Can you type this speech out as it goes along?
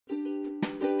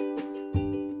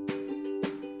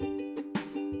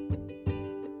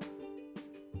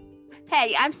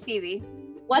Hey, I'm Stevie.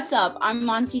 What's up? I'm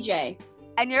Monty J,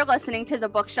 And you're listening to the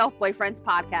Bookshelf Boyfriends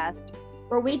podcast,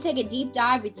 where we take a deep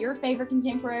dive with your favorite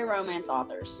contemporary romance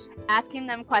authors, asking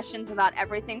them questions about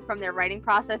everything from their writing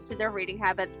process to their reading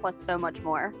habits, plus so much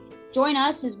more. Join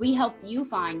us as we help you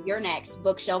find your next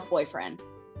bookshelf boyfriend.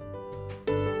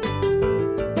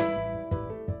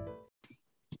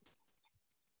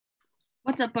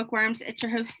 What's up, bookworms? It's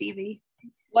your host, Stevie.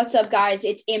 What's up, guys?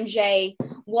 It's MJ.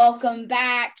 Welcome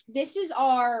back. This is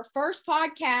our first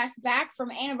podcast back from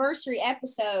anniversary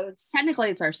episodes.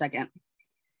 Technically, it's our second.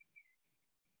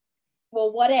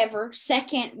 Well, whatever.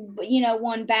 Second,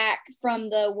 one back from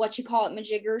the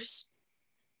majiggers.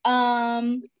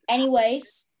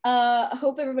 Anyways, I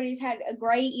hope everybody's had a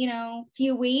great,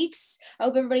 few weeks. I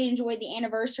hope everybody enjoyed the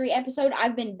anniversary episode.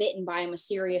 I've been bitten by a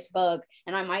mysterious bug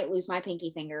and I might lose my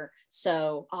pinky finger.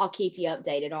 So I'll keep you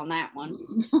updated on that one.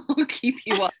 I'll keep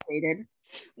you updated.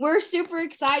 We're super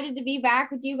excited to be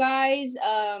back with you guys.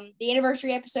 The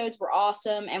anniversary episodes were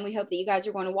awesome, and we hope that you guys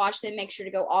are going to watch them. Make sure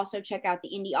to go also check out the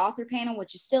indie author panel,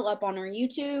 which is still up on our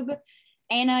YouTube.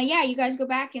 And you guys go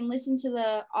back and listen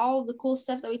to all of the cool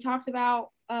stuff that we talked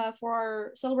about for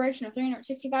our celebration of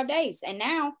 365 days. And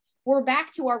now we're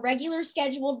back to our regular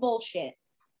scheduled bullshit.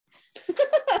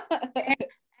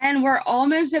 And we're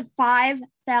almost at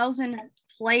 5,000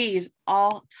 plays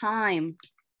all time.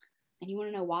 And you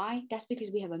want to know why? That's because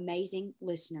we have amazing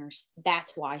listeners.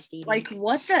 That's why, Stevie. Like,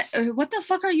 what the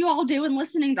fuck are you all doing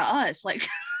listening to us? Like,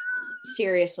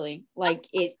 seriously,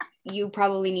 you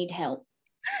probably need help.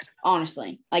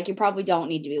 Honestly, you probably don't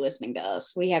need to be listening to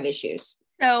us. We have issues.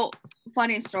 So,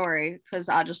 funny story, because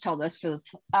I'll just tell this because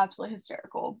it's absolutely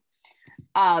hysterical.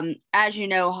 As you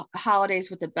know,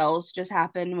 Holidays with the Bells just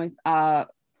happened with I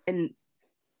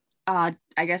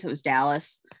guess it was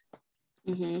Dallas.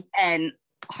 Mm-hmm. And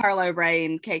Harlow Ray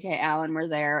and KK Allen were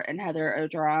there, and Heather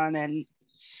Ogeron and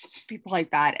people like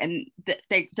that, and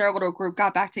their little group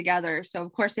got back together. So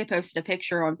of course they posted a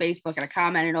picture on Facebook, and I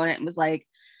commented on it and was like,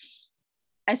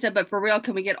 I said, but for real,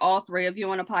 can we get all three of you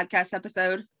on a podcast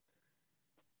episode?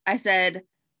 I said,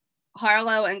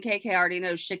 Harlow and KK already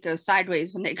know shit goes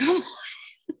sideways when they come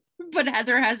on, but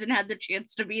Heather hasn't had the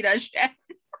chance to meet us yet.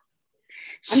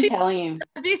 I'm telling you,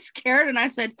 I'd be scared. And I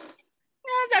said,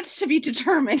 yeah, that's to be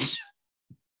determined.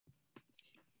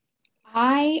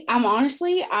 I'm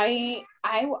honestly,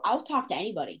 I'll talk to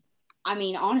anybody. I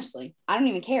mean, honestly, I don't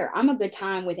even care. I'm a good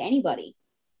time with anybody.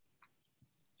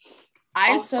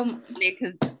 Because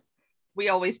we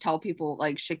always tell people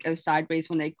shit goes sideways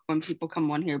when people come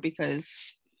on here, because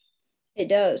it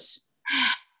does.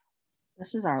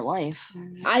 This is our life.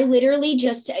 I literally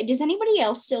does anybody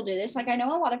else still do this? I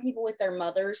know a lot of people with their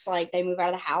mothers, they move out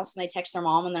of the house and they text their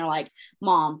mom and they're like,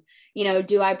 Mom,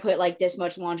 do I put this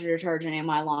much laundry detergent in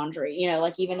my laundry?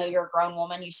 Even though you're a grown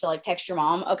woman, you still text your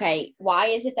mom. Okay, why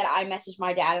is it that I message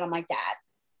my dad and I'm like, Dad,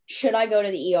 should I go to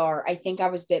the ER? I think I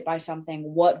was bit by something.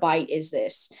 What bite is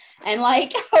this? And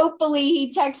hopefully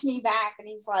he texts me back and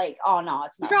he's like, oh no,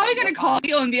 it's not. He's probably gonna call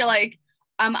you and be like,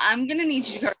 I'm gonna need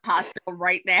you to go to the hospital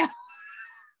right now.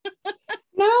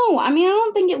 No, I mean, I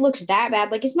don't think it looks that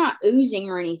bad. It's not oozing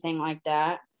or anything like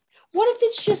that. What if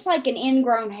it's just an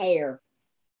ingrown hair?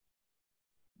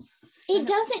 It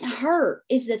doesn't hurt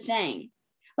is the thing.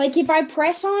 If I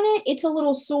press on it, it's a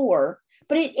little sore,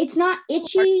 but it's not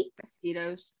itchy.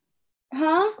 Mosquitoes.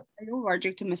 Huh? Are you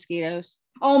allergic to mosquitoes?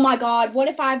 Oh my God. What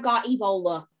if I've got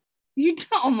Ebola? You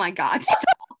don't. Oh my God.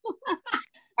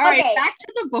 All right, back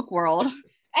to the book world.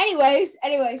 Anyways,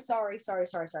 sorry.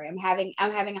 I'm having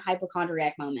a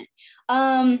hypochondriac moment.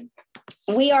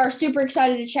 We are super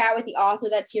excited to chat with the author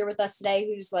that's here with us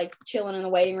today, who's chilling in the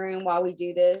waiting room while we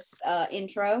do this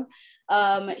intro.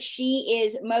 She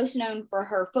is most known for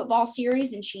her football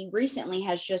series, and she recently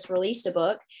has just released a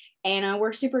book, and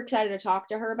we're super excited to talk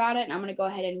to her about it. And I'm going to go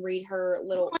ahead and read her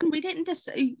little. We didn't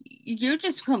you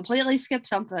just completely skipped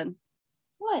something.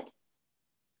 What?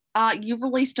 You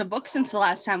released a book since the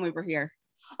last time we were here.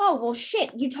 Oh, well,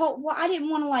 shit. I didn't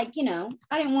want to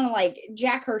I didn't want to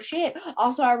jack her shit.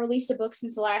 Also, I released a book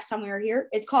since the last time we were here.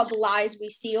 It's called The Lies We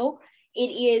Steal. It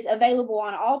is available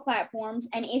on all platforms.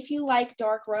 And if you like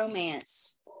dark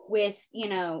romance with,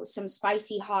 some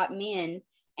spicy hot men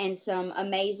and some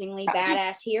amazingly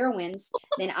badass heroines,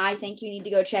 then I think you need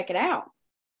to go check it out.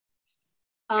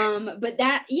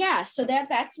 So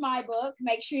that's my book.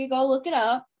 Make sure you go look it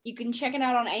up. You can check it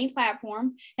out on any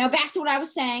platform. Now, back to what I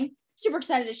was saying. Super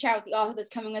excited to chat with the author that's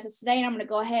coming with us today, and I'm going to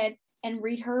go ahead and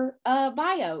read her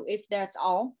bio, if that's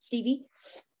all. Stevie?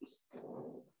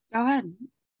 Go ahead.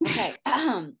 Okay.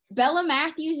 Bella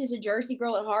Matthews is a Jersey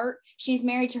girl at heart. She's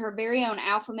married to her very own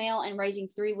alpha male and raising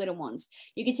 3 little ones.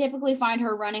 You can typically find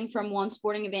her running from one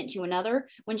sporting event to another.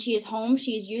 When she is home,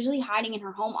 she is usually hiding in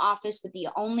her home office with the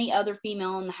only other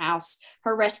female in the house,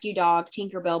 her rescue dog,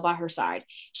 Tinkerbell, by her side.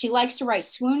 She likes to write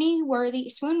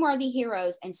swoon-worthy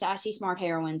heroes and sassy smart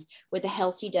heroines with a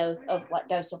healthy dose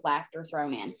of laughter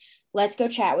thrown in. Let's go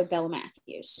chat with Bella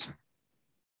Matthews.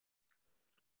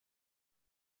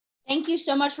 Thank you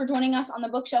so much for joining us on the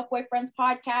Bookshelf Boyfriends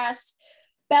podcast.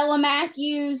 Bella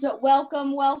Matthews,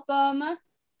 welcome.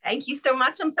 Thank you so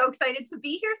much. I'm so excited to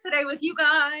be here today with you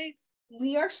guys.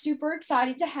 We are super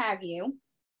excited to have you.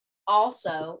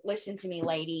 Also, listen to me,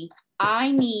 lady.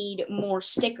 I need more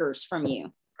stickers from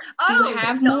you. Do you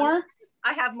have more?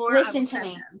 I have more. Listen to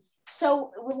me.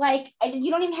 So, like,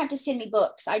 you don't even have to send me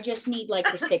books. I just need like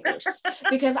the stickers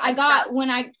because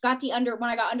when I got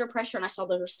under pressure and I saw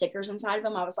there were stickers inside of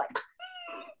them, I was like,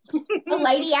 the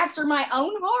lady after my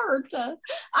own heart.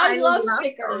 I love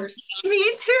stickers. Them. Me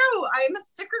too. I'm a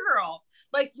sticker girl.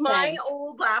 Like my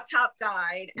old laptop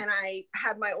died, and I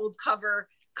had my old cover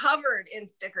covered in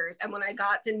stickers. And when I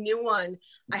got the new one,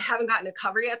 I haven't gotten a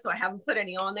cover yet, so I haven't put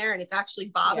any on there, and it's actually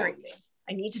bothering me.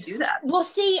 I need to do that. Well,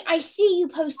 see, I see you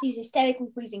post these aesthetically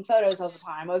pleasing photos all the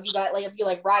time of you got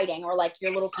like writing or like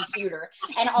your little computer,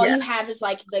 and all you have is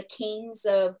like the Kings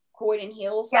of Croydon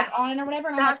Hills like on it or whatever.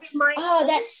 And I'm like, oh,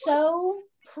 that's so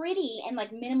pretty and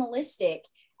like minimalistic.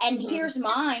 And here's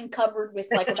mine covered with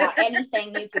like about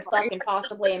anything you could fucking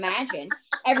possibly imagine.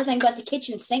 Everything but the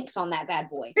kitchen sinks on that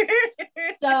bad boy.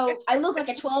 So I look like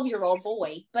a 12-year-old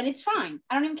boy, but it's fine.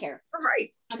 I don't even care.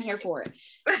 Right. I'm here for it.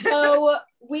 So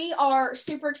we are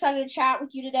super excited to chat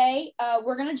with you today.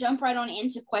 We're going to jump right on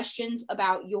into questions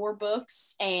about your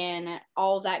books and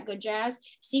all of that good jazz.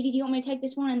 Stevie, do you want me to take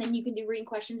this one and then you can do reading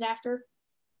questions after?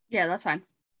 Yeah, that's fine.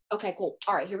 Okay, cool.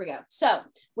 All right, here we go. So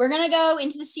we're going to go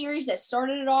into the series that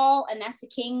started it all, and that's the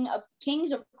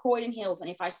Kings of Croydon Hills. And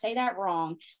if I say that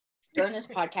wrong during this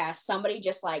podcast, somebody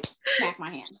just like smack my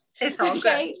hand. It's all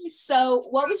okay. Good. So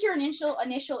what was your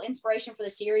initial inspiration for the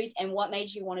series, and what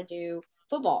made you want to do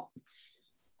football?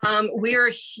 We're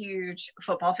a huge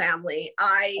football family.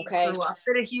 I grew up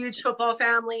in a huge football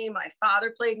family. My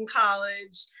father played in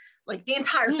college. Like the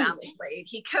entire family played.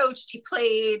 He coached, he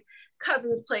played,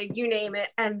 cousins played, you name it.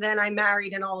 And then I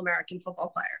married an all-American football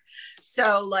player.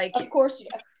 So like, of course,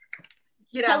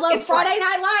 you know, hello, Friday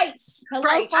Night Lights. Hello,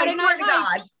 Friday Night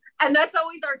Lights. And that's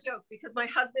always our joke because my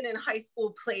husband in high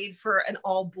school played for an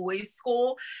all boys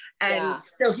school. And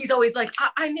so he's always like,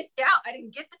 I missed out. I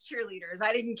didn't get the cheerleaders.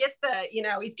 I didn't get the,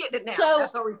 he's getting it now. So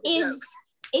that's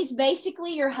is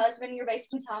basically your husband, you're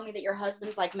basically telling me that your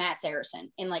husband's like Matt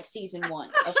Saracen in like season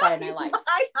 1 of Friday Night Lights.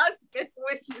 My husband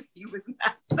wishes he was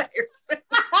Matt Saracen.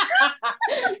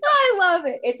 I love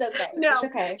it. It's okay. No, it's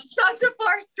okay. Such a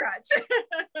far stretch.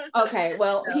 Okay,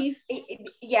 well,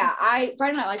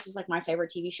 Friday Night Lights is like my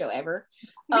favorite TV show ever.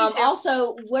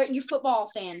 Also, where you're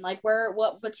football fan, like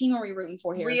what team are we rooting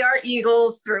for here? We are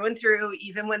Eagles through and through,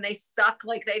 even when they suck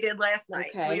like they did last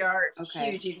night. Okay. We are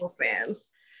huge Eagles fans.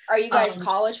 Are you guys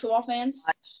college football fans?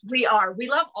 We are. We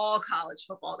love all college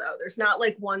football, though. There's not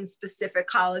like one specific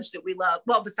college that we love.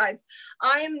 Well, besides,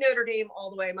 I am Notre Dame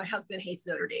all the way. My husband hates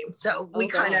Notre Dame. So we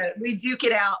duke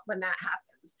it out when that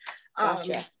happens.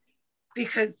 Gotcha.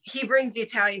 Because he brings the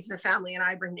Italian to the family and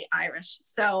I bring the Irish.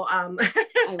 So I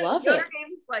love Notre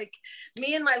Dame's like,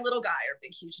 me and my little guy are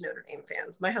big, huge Notre Dame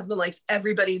fans. My husband likes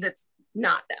everybody that's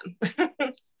not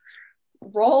them.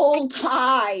 Roll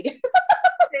Tide.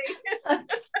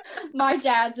 My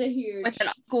dad's a huge with an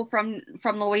uncle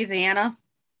from Louisiana,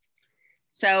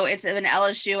 so it's been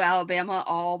LSU, Alabama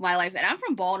all my life, and I'm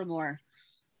from Baltimore.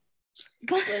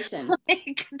 Listen,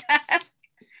 like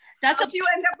how'd you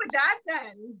end up with that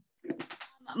then?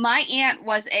 My aunt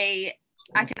was a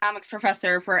economics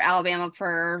professor for Alabama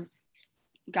for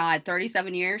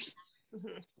 37 years.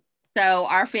 Mm-hmm. So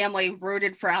our family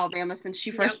rooted for Alabama since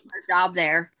she first got a job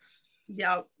there.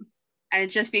 Yep. And it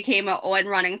just became an on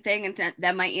running thing. And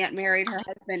then my aunt married her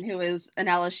husband, who is an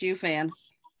LSU fan.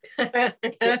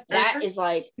 That's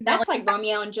like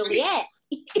Romeo and Juliet.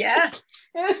 Yeah.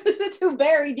 The two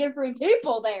very different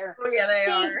people there. Oh, yeah,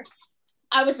 they are.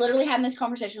 I was literally having this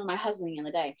conversation with my husband the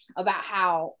other day about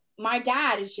how my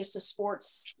dad is just a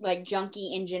sports like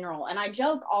junkie in general. And I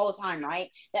joke all the time, right?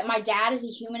 That my dad is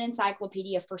a human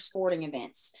encyclopedia for sporting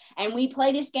events. And we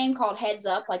play this game called Heads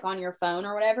Up, like on your phone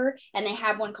or whatever. And they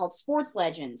have one called Sports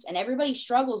Legends. And everybody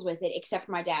struggles with it except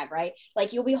for my dad, right?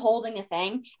 Like you'll be holding a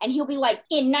thing and he'll be like,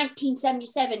 in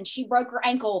 1977, she broke her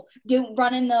ankle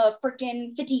running the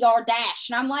freaking 50-yard dash.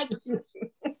 And I'm like,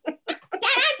 Dad,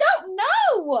 I don't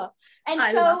too. And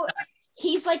so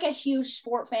he's like a huge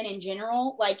sport fan in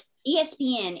general. Like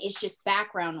ESPN is just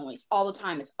background noise all the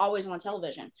time. It's always on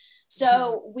television.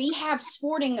 So we have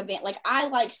sporting event. Like I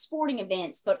like sporting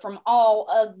events, but from all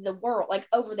of the world, like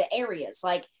over the areas.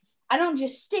 Like I don't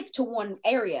just stick to one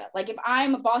area. Like if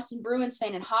I'm a Boston Bruins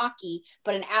fan in hockey,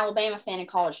 but an Alabama fan in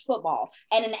college football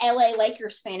and an LA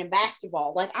Lakers fan in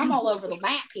basketball, like I'm all over the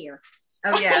map here.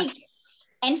 Oh yeah. Like,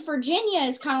 and Virginia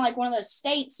is kind of like one of those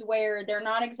states where they're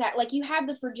not exact. Like you have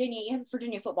a Virginia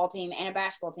football team and a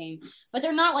basketball team, but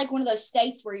they're not like one of those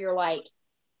states where you're like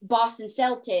Boston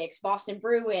Celtics, Boston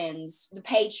Bruins, the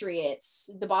Patriots,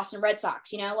 the Boston Red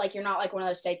Sox, you know, like you're not like one of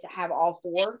those states that have all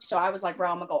four. So I was like, bro,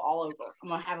 I'm gonna go all over. I'm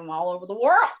gonna have them all over the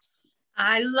world.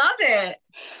 I love it.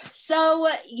 So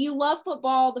you love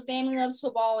football, the family loves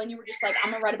football, and you were just like,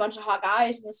 I'm gonna write a bunch of hot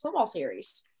guys in this football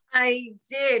series. I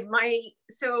did.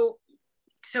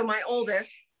 So my oldest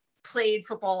played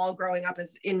football all growing up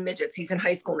as in midgets. He's in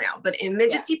high school now, but in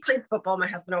midgets, he played football. My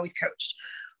husband always coached.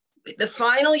 The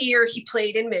final year he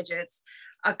played in midgets,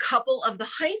 a couple of the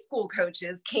high school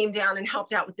coaches came down and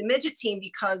helped out with the midget team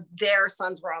because their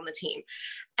sons were on the team.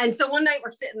 And so one night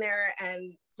we're sitting there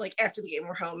and like after the game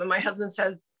we're home and my husband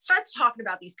starts talking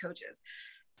about these coaches.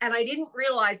 And I didn't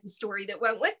realize the story that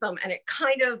went with them. And it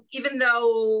kind of, even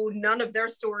though none of their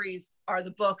stories are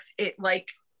the books, it like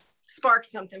sparked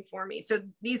something for me. So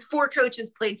these four coaches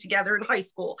played together in high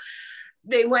school.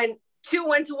 Two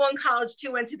went to one college,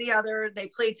 two went to the other. They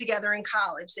played together in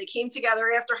college. They came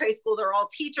together after high school. They're all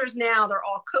teachers now. They're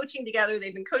all coaching together.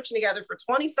 They've been coaching together for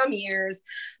 20 some years.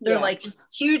 They're like this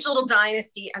huge little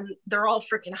dynasty and they're all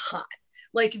freaking hot.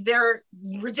 Like they're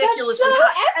ridiculously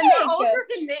hot. And they're all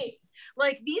freaking named.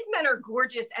 Like these men are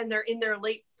gorgeous and they're in their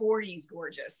late 40s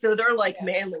gorgeous. So they're like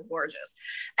manly gorgeous.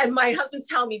 And my husband's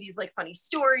telling me these like funny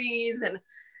stories and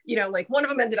you know, like one of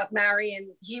them ended up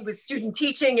marrying, he was student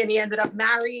teaching and he ended up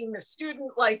marrying the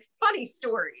student, like funny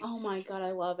stories. Oh my God,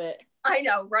 I love it. I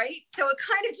know, right? So it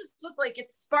kind of just was like, it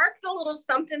sparked a little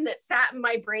something that sat in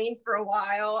my brain for a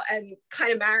while and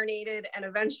kind of marinated and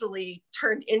eventually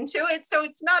turned into it. So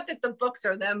it's not that the books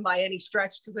are them by any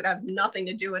stretch because it has nothing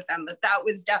to do with them, but that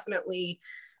was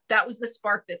the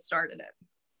spark that started it.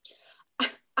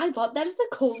 I thought that is the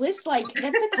coolest, like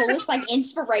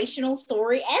inspirational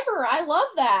story ever. I love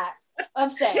that.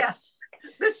 Obsessed. Yeah.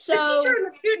 The teacher and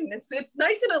the student, it's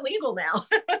nice and illegal now.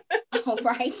 Oh,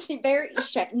 right.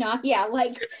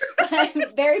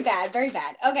 Very bad, very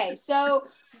bad. Okay, so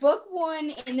book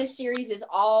one in this series is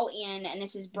All In, and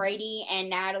this is Brady and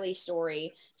Natalie's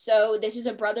story. So this is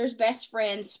a brother's best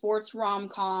friend sports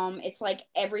rom-com. It's like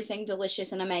everything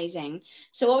delicious and amazing.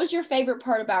 So what was your favorite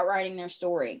part about writing their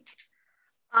story?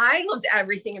 I loved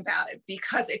everything about it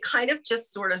because it kind of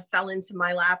just sort of fell into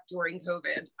my lap during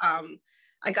COVID.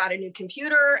 I got a new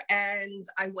computer and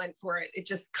I went for it. It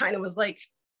just kind of was like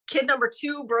kid number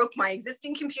 2 broke my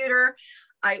existing computer.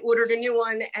 I ordered a new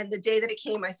one. And the day that it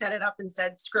came, I set it up and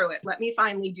said, screw it. Let me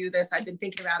finally do this. I've been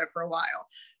thinking about it for a while.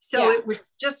 So it was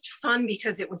just fun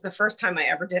because it was the first time I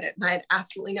ever did it. And I had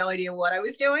absolutely no idea what I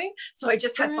was doing. So I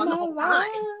just had fun the whole time.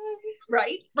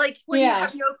 Right? Like when you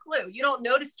have no clue, you don't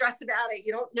know to stress about it.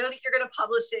 You don't know that you're going to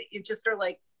publish it. You just are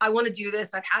like, I want to do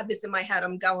this. I've had this in my head.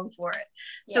 I'm going for it.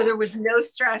 Yeah. So there was no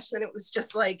stress. And it was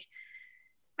just like,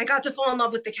 I got to fall in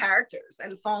love with the characters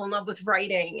and fall in love with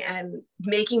writing and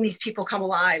making these people come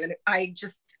alive. And I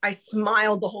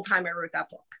smiled the whole time I wrote that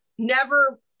book,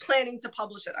 never planning to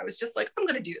publish it. I was just like, I'm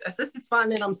going to do this. This is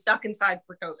fun. And I'm stuck inside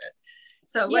for COVID.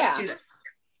 So let's do this.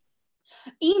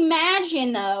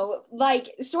 Imagine though,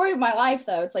 like story of my life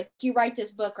though, it's like you write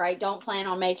this book, right? Don't plan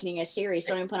on making a series,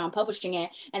 don't even plan on publishing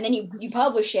it, and then you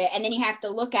publish it, and then you have to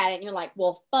look at it and you're like,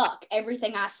 well fuck,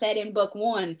 everything I said in book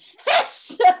 1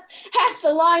 has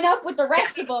to line up with the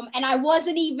rest of them, and I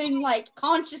wasn't even like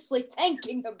consciously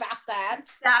thinking about that.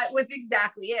 That was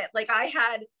exactly it. Like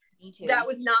Me too. That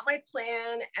was not my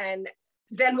plan. And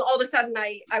then all of a sudden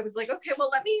I was like, okay, well,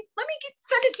 let me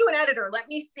send it to an editor. Let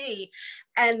me see.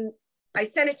 And I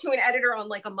sent it to an editor on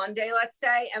like a Monday, let's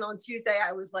say. And on Tuesday,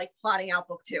 I was like plotting out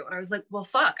book 2. And I was like, well,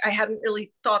 fuck, I hadn't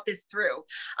really thought this through.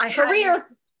 Yeah,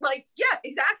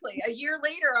 exactly. A year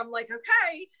later, I'm like,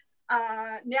 okay,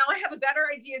 now I have a better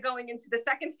idea going into the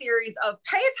second series of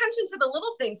pay attention to the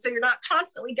little things. So you're not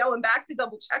constantly going back to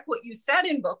double check what you said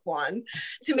in book 1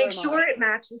 to make sure it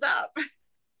matches up.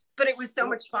 But it was so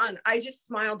much fun. I just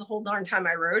smiled the whole darn time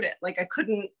I wrote it. Like I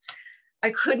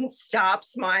couldn't stop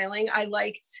smiling. I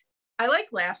like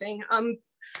laughing. I'm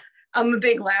a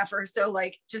big laugher. So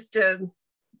like just the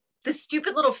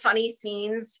stupid little funny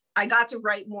scenes, I got to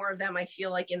write more of them, I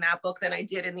feel like, in that book than I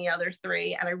did in the other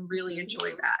 3. And I really enjoy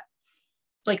that.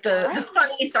 Like the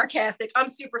funny, sarcastic. I'm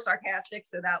super sarcastic,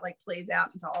 so that like plays out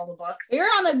into all the books. You're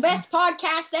on the best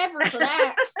podcast ever for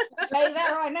that. I'll tell you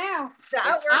that right now.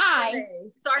 That works for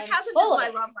me. Sarcasm is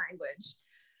my love language.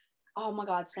 Oh my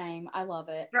God, same. I love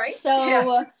it. Right?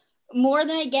 So More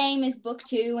Than a Game is book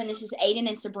 2, and this is Aiden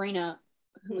and Sabrina,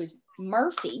 who is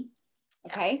Murphy.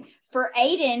 Okay. For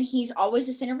Aiden, he's always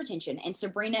the center of attention, and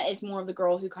Sabrina is more of the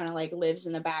girl who kind of like lives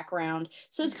in the background.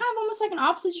 So it's kind of almost like an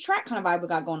opposite attract kind of vibe we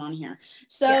got going on here.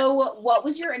 So what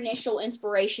was your initial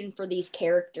inspiration for these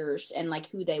characters and like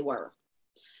who they were?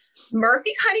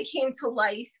 Murphy kind of came to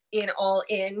life in All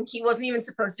In. He wasn't even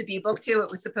supposed to be book 2. It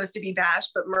was supposed to be Bash,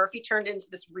 but Murphy turned into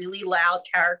this really loud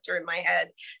character in my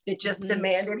head that just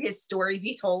demanded his story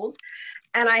be told.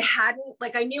 And I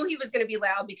knew he was going to be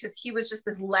loud because he was just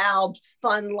this loud,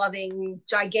 fun-loving,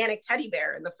 gigantic teddy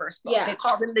bear in the first book. Yeah. They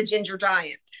called him the Ginger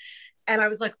Giant. And I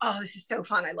was like, oh, this is so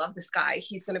fun. I love this guy.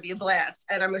 He's going to be a blast.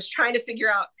 And I was trying to figure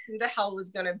out who the hell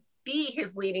was going to be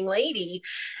his leading lady.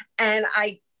 And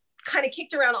I kind of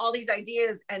kicked around all these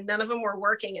ideas and none of them were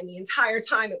working. And the entire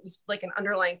time it was like an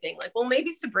underlying thing, like, well,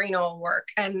 maybe Sabrina will work.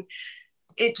 And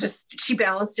she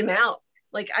balanced him out.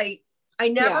 Like I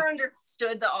never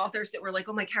understood the authors that were like,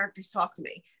 oh, my characters talk to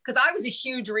me. Because I was a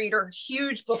huge reader,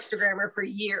 huge bookstagrammer for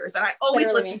years. And I always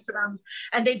listened to them.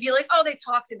 And they'd be like, oh, they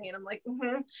talk to me. And I'm like,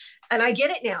 mm-hmm. And I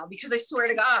get it now because I swear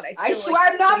to God. I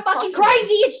swear I'm not fucking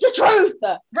crazy. It's the truth.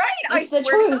 Right. It's the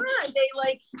truth. God,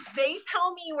 they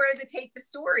tell me where to take the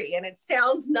story. And it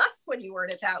sounds nuts when you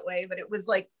word it that way. But it was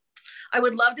like, I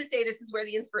would love to say this is where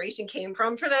the inspiration came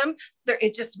from for them.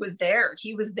 It just was there.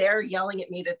 He was there yelling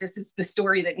at me that this is the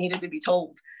story that needed to be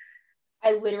told.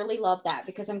 I literally love that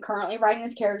because I'm currently writing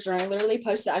this character and I literally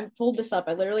posted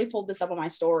on my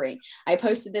story. I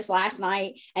posted this last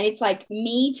night and it's like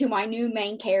me to my new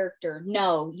main character.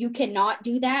 No, you cannot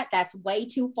do that. That's way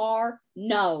too far.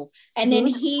 No. And then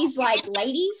he's like,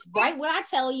 lady, write what I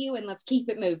tell you and let's keep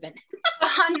it moving.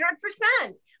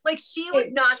 100%. Like she was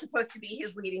not supposed to be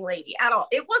his leading lady at all.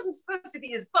 It wasn't supposed to be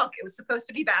his book. It was supposed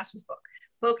to be Bash's book.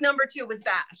 Book number 2 was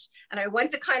Bash. And I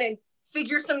went to kind of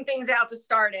figure some things out to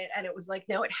start it. And it was like,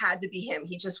 no, it had to be him.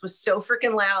 He just was so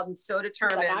freaking loud and so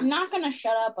determined. Like, I'm not going to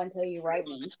shut up until you write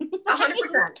me.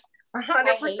 100%.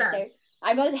 100%.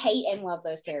 I both hate and love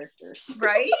those characters.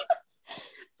 Right?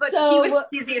 But he was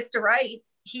easiest to write.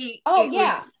 He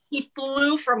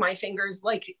flew from my fingers.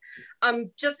 Like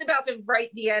I'm just about to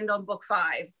write the end on book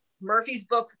 5. Murphy's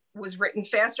book was written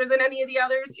faster than any of the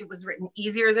others. It was written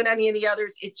easier than any of the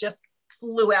others. It just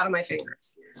flew out of my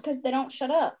fingers. It's because they don't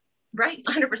shut up. Right,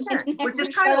 100%. Which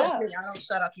is kind of like me. I don't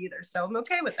shut up either, so I'm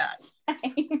okay with that.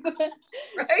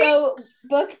 Right? So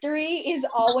book 3 is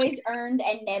Always Earned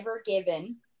and Never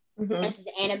Given. Mm-hmm. This is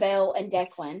Annabelle and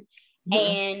Declan. Mm-hmm.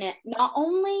 And not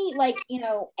only like,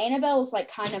 Annabelle's like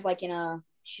kind of like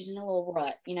she's in a little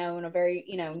rut, in a very,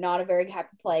 not a very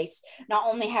happy place. Not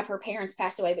only have her parents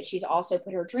passed away, but she's also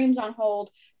put her dreams on hold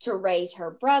to raise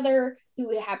her brother,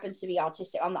 who happens to be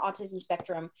autistic, on the autism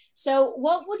spectrum. So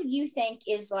what would you think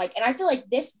is like, and I feel like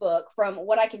this book, from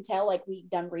what I can tell, like we've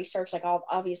done research, like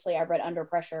obviously I read Under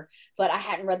Pressure, but I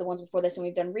hadn't read the ones before this and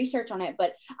we've done research on it.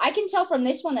 But I can tell from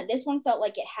this one that this one felt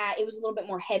like it was a little bit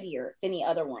more heavier than the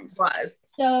other ones. Right.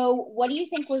 So what do you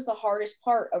think was the hardest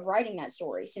part of writing that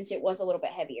story, since it was a little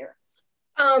bit heavier?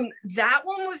 That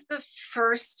one was the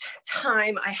first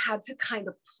time I had to kind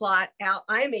of plot out.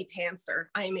 I am a pantser.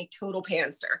 I am a total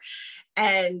pantser.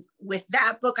 And with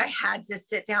that book, I had to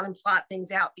sit down and plot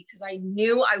things out because I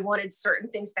knew I wanted certain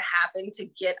things to happen to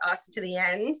get us to the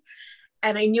end.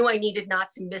 And I knew I needed not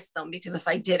to miss them because if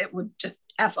I did, it would just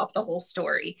F up the whole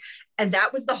story. And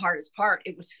that was the hardest part.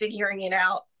 It was figuring it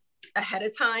out ahead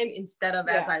of time instead of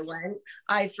as I went.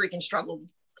 I freaking struggled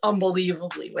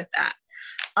unbelievably with that.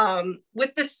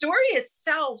 With the story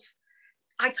itself,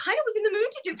 I kind of was in the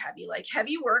mood to do heavy. Like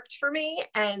heavy worked for me,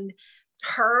 and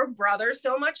her brother,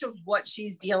 so much of what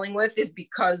she's dealing with is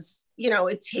because,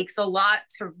 it takes a lot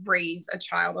to raise a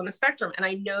child on the spectrum. And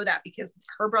I know that because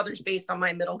her brother's based on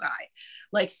my middle guy.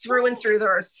 Like through and through,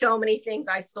 there are so many things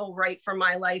I still write from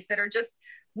my life that are just,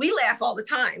 we laugh all the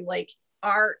time. Like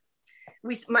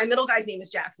my middle guy's name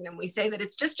is Jackson, and we say that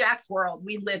it's just Jack's world.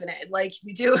 We live in it. Like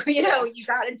we do, you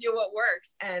got to do what works.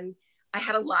 And I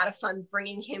had a lot of fun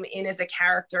bringing him in as a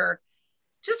character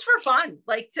just for fun.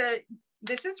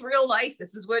 This is real life.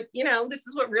 This is what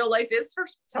real life is for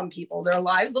some people. Their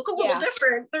lives look a little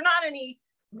different. They're not any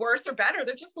worse or better.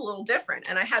 They're just a little different.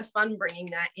 And I had fun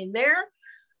bringing that in there.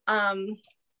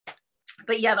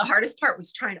 But yeah, the hardest part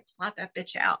was trying to plot that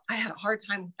bitch out. I had a hard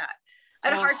time with that. I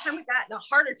had a hard time with that, and a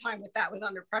harder time with that with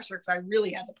Under Pressure, because I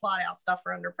really had to plot out stuff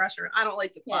for Under Pressure. I don't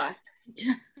like to plot.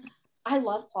 Yeah. I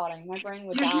love plotting. My brain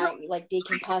would die, like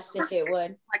decompost if it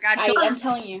would. Like I'm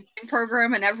telling you,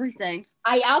 program and everything.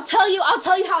 I'll tell you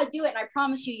how to do it, and I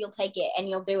promise you, you'll take it and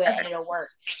you'll do it and it'll work.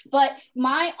 But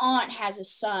my aunt has a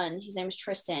son. His name is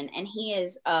Tristan, and he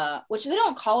is which they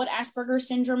don't call it Asperger's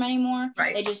syndrome anymore.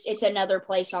 Right. It's another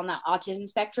place on the autism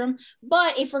spectrum.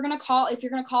 But if you're gonna call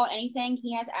it anything,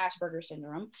 he has Asperger's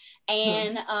syndrome,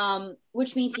 and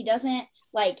which means he doesn't.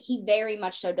 Like, he very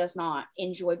much so does not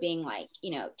enjoy being, like,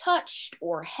 you know, touched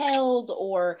or held,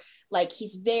 or like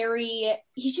he's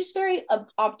just very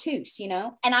obtuse, you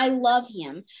know. And I love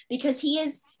him because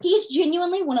he's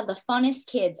genuinely one of the funnest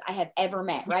kids I have ever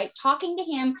met, right? Talking to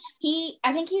him,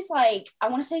 I think he's like, I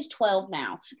want to say he's 12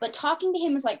 now, but talking to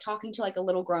him is like talking to like a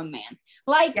little grown man.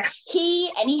 Like,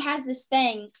 he has this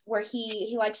thing where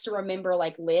he likes to remember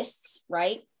like lists,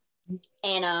 right?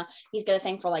 And he's got a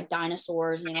thing for like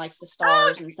dinosaurs, and he likes the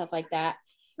stars and stuff like that.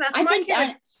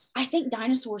 I think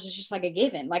dinosaurs is just like a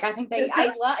given. Like, I think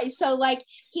so like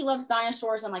he loves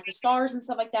dinosaurs and like the stars and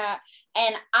stuff like that.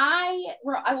 And I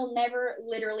will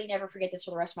literally never forget this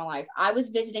for the rest of my life. I was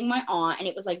visiting my aunt, and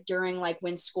it was like during like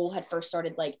when school had first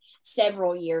started, like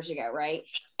several years ago, right?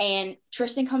 And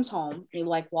Tristan comes home, and he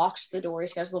like walks to the door,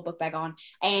 he's got his little book bag on,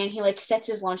 and he like sets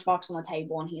his lunchbox on the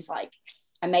table, and he's like,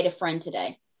 I made a friend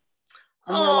today.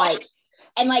 And we're like,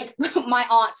 and like my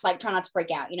aunt's like trying not to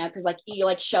freak out, you know, because like you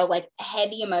like show like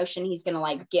heavy emotion, he's gonna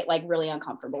like get like really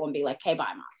uncomfortable and be like, okay, bye,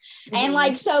 mom. And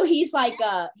like, so he's like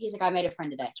I made a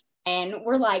friend today. And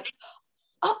we're like,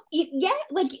 oh yeah,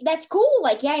 like that's cool,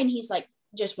 like yeah. And he's like,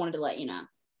 just wanted to let you know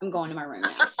I'm going to my room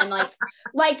now. And like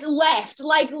left.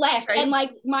 Right. And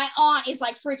like my aunt is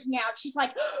like freaking out. She's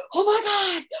like, oh my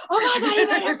God, he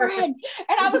made a friend.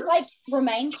 And I was like,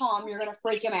 remain calm. You're going to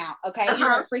freak him out. Okay. You're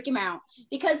going to freak him out.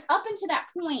 Because up until that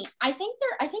point, I think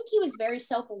he was very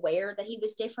self-aware that he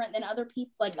was different than other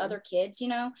people, like other kids, you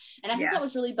know? And I think that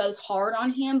was really both hard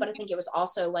on him, but I think it was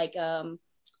also like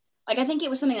I think it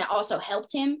was something that also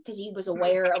helped him because he was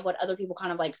aware of what other people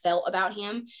kind of like felt about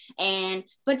him.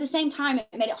 But at the same time, it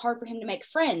made it hard for him to make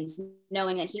friends,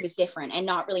 knowing that he was different and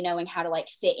not really knowing how to like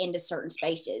fit into certain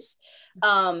spaces.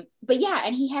 But yeah,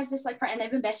 and he has this like friend, and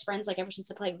they've been best friends like ever since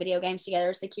they played video games together.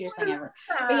 It's the cutest thing ever.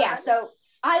 But yeah, so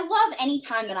I love any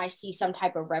time that I see some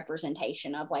type of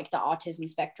representation of like the autism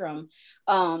spectrum.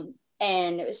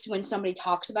 And when somebody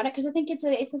talks about it, because I think it's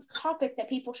a topic that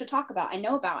people should talk about and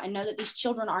know that these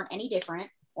children aren't any different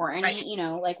or any, you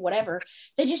know, like whatever.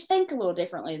 They just think a little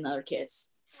differently than other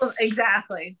kids. Well,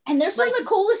 exactly. And they're some of the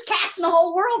coolest cats in the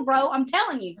whole world, bro. I'm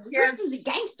telling you. Yeah. Tristan's a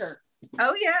gangster.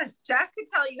 Oh yeah, Jack could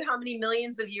tell you how many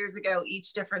millions of years ago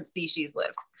each different species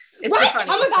lived. It's right?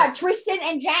 Oh my God, Tristan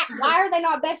and Jack, why are they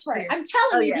not best friends? I'm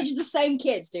telling you, these are the same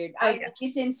kids, dude.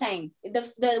 It's insane.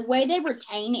 The way they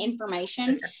retain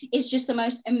information is just the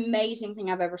most amazing thing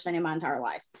I've ever seen in my entire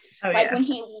life.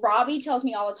 When Robbie tells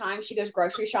me all the time, she goes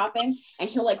grocery shopping, and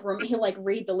he'll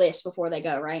read the list before they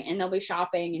go, right? And they'll be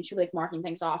shopping, and she'll be like marking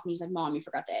things off, and he's like, Mom, you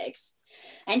forgot the eggs.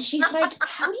 And she's like,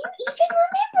 how do you even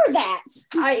remember that?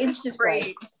 It's just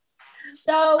great.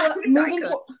 So moving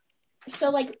forward.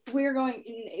 So like we're going,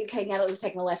 okay, now that we've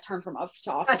taken a left turn from off to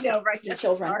autistic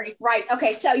children. Sorry. Right.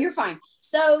 Okay. So you're fine.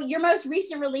 So your most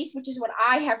recent release, which is what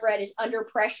I have read, is Under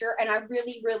Pressure. And I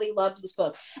really, really loved this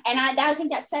book. And I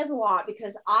think that says a lot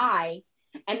because I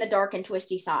am the dark and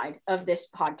twisty side of this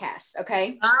podcast.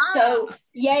 Okay. So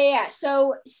yeah.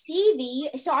 So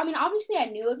Stevie, I mean, obviously I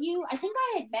knew of you. I think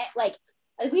I had met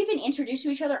we've been introduced to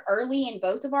each other early in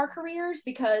both of our careers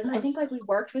because I think like we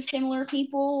worked with similar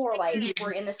people or like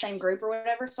we're in the same group or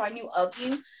whatever. So I knew of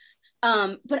you.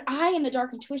 But I am the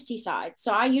dark and twisty side.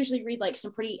 So I usually read like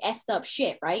some pretty effed up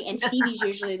shit. Right. And Stevie's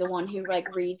usually the one who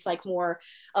like reads like more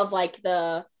of like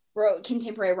the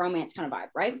contemporary romance kind of vibe.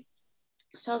 Right.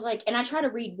 So I was like, and I try to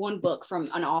read one book from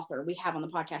an author we have on the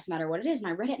podcast, no matter what it is.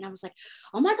 And I read it and I was like,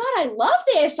 oh my God, I love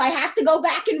this. I have to go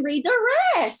back and read the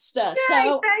rest. Yay,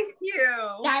 so thank you.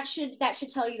 That should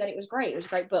tell you that it was great. It was a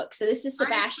great book. So this is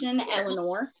Sebastian and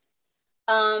Eleanor.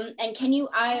 And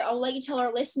I'll let you tell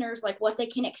our listeners like what they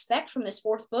can expect from this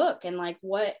fourth book and like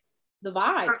what the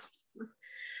vibe.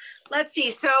 Let's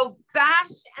see. So Bash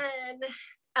and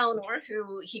Eleanor,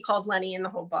 who he calls Lenny in the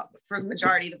whole book for the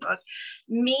majority of the book,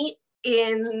 meet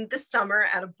in the summer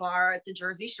at a bar at the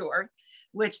Jersey Shore,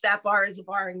 which that bar is a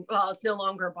bar it's no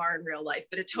longer a bar in real life,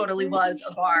 but it totally was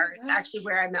a bar. It's actually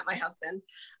where I met my husband,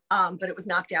 but it was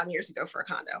knocked down years ago for a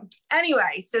condo.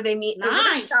 Anyway, so they meet in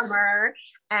the summer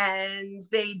and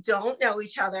they don't know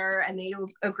each other and they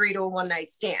agree to a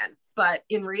one-night stand. But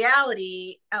in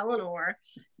reality, Eleanor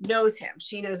knows him.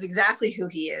 She knows exactly who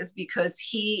he is because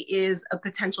he is a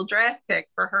potential draft pick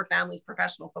for her family's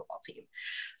professional football team.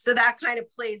 So that kind of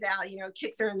plays out,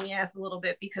 kicks her in the ass a little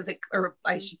bit because or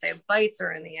I should say bites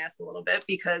her in the ass a little bit,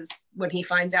 because when he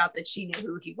finds out that she knew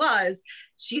who he was,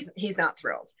 he's not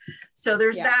thrilled. So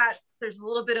there's that. There's a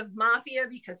little bit of mafia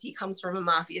because he comes from a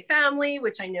mafia family,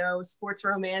 which I know sports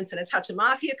romance and a touch of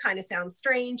mafia kind of sounds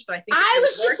strange, but I think I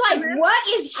was just like, what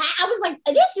is, I was like,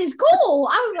 this is cool.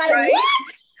 I was like, right?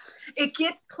 What? It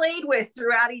gets played with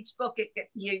throughout each book.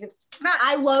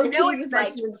 I low-key was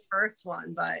like in the first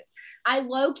one, but I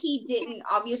low-key didn't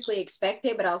obviously expect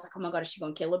it, but I was like, oh my God, is she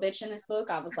gonna kill a bitch in this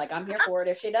book? I was like, I'm here for it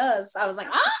if she does. I was like,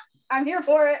 I'm here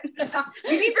for it.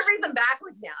 You need to read them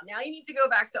backwards now. Now you need to go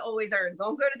back to Always Earns.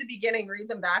 Don't go to the beginning, read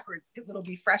them backwards because it'll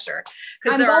be fresher.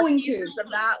 I'm going to.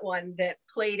 Of that one that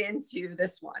played into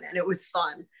this one, and it was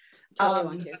fun. Totally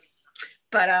want to.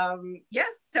 But yeah,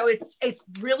 so it's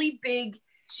really big.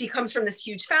 She comes from this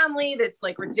huge family that's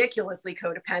like ridiculously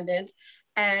codependent.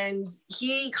 And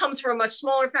he comes from a much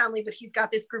smaller family, but he's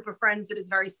got this group of friends that is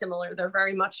very similar. They're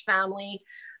very much family.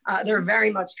 They're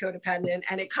very much codependent,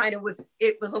 and it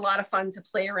was a lot of fun to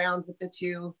play around with the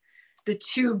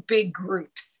two big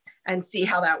groups and see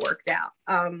how that worked out.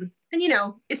 And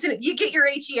you get your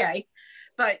HEA,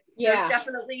 but there's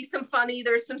definitely some funny,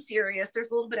 there's some serious,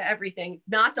 there's a little bit of everything.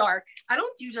 Not dark. I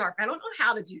don't do dark. I don't know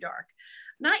how to do dark.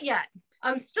 Not yet.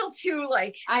 I'm still too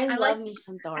like. I love me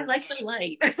some dark. I like the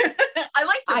light.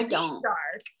 I don't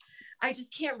dark. I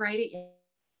just can't write it yet.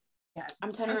 Yeah.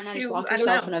 I'm telling you right now, just lock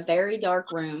yourself in a very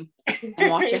dark room and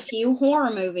watch a few horror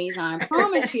movies, and I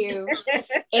promise you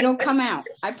it'll come out.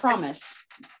 I promise.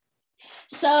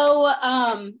 So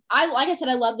like I said,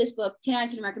 I love this book. 10 out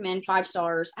of 10 recommend, 5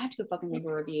 stars. I have to go fucking leave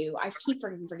a review. I keep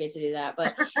forget to do that.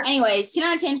 But anyways, 10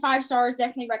 out of 10, 5 stars,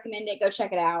 definitely recommend it. Go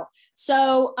check it out.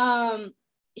 So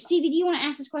Stevie, do you want to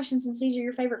ask this question since these are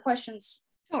your favorite questions?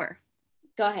 Sure.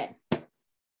 Go ahead.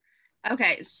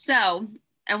 Okay, so,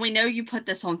 and we know you put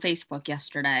this on Facebook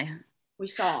yesterday. I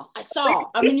saw.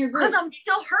 I'm in your group. Because I'm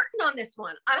still hurting on this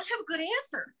one. I don't have a good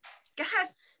answer. Go ahead.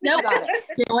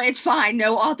 No, it's fine.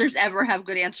 No authors ever have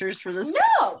good answers for this.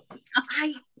 No,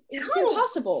 it's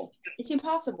impossible. It's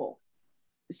impossible.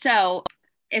 So,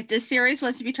 if this series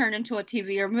was to be turned into a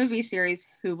TV or movie series,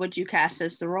 who would you cast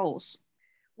as the roles?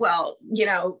 Well,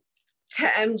 to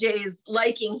MJ's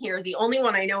liking here, the only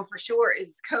one I know for sure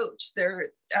is Coach.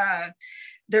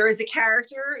 There is a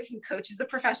character who coaches a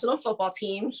professional football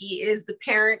team. He is the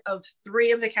parent of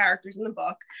 3 of the characters in the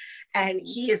book, and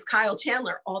he is Kyle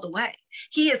Chandler all the way.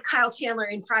 He is Kyle Chandler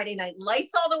in Friday Night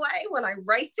Lights all the way. When I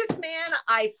write this man,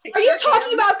 Are you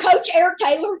talking about Coach Eric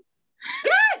Taylor?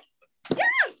 Yes,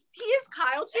 he is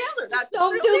Kyle Chandler.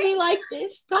 Don't do me like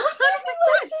this. Don't do me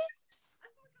like this.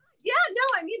 Yeah,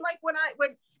 no, I mean, like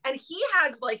and he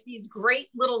has like these great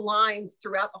little lines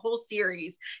throughout the whole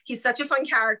series. He's such a fun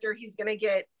character. He's going to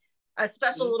get a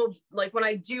special little, like when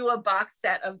I do a box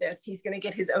set of this, he's going to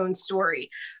get his own story.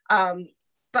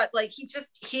 But like,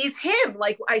 he's him.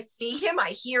 Like I see him, I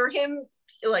hear him,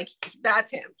 like that's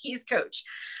him. He's Coach.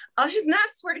 Other than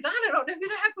that, swear to God, I don't know who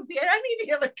the heck would be any of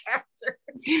the other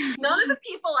characters. None of the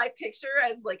people I picture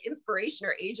as like inspiration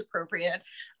or age appropriate.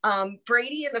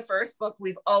 Brady in the first book,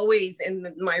 we've always,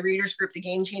 in my readers group, the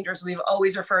Game Changers, we've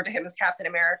always referred to him as Captain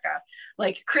America.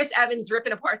 Like Chris Evans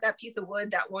ripping apart that piece of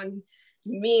wood, that one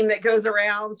meme that goes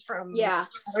around from, I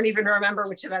don't even remember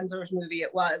which Avengers movie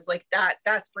it was. Like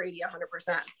that's Brady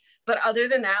 100%. But other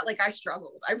than that, like I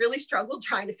really struggled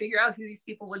trying to figure out who these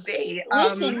people would be.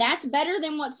 Listen, that's better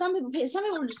than what some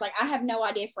people are just like, I have no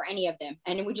idea for any of them.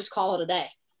 And we just call it a day.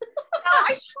 I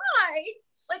try.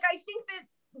 Like, I think that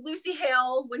Lucy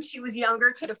Hale, when she was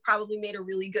younger, could have probably made a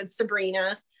really good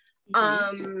Sabrina.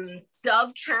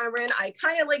 Dove Cameron, I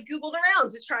kind of like Googled around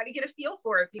to try to get a feel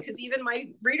for it, because even my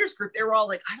readers group, they were all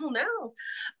like, I don't know.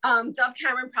 Dove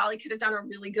Cameron probably could have done a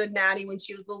really good Natty when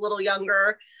she was a little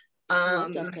younger. I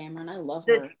love Dove Cameron. I love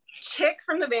her. The chick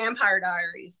from the Vampire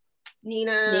Diaries,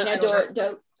 Nina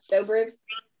Dobrev.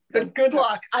 Good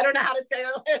luck. I don't know how to say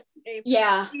her last name.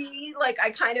 Yeah. She, like, I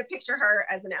kind of picture her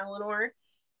as an Eleanor.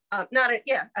 As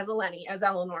a Lenny, as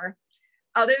Eleanor.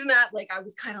 Other than that, like, I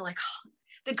was kind of like, oh,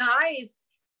 the guys,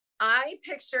 I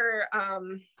picture,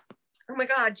 oh my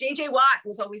God, JJ Watt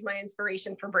was always my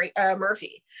inspiration for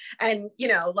Murphy. And,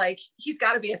 like, he's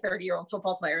got to be a 30-year-old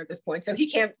football player at this point. So he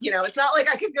can't, it's not like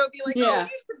I could go be like, oh, you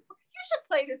should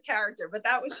play this character. But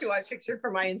that was who I pictured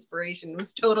for my inspiration,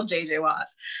 was total JJ Watt.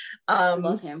 I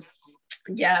love him.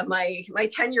 Yeah, my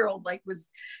 10-year-old like was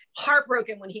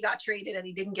heartbroken when he got traded and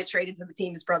he didn't get traded to the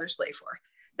team his brothers play for.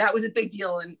 That was a big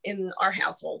deal in our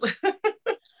household.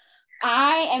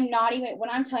 I am not even, when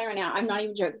I'm telling you right now, I'm not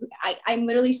even joking. I'm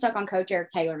literally stuck on Coach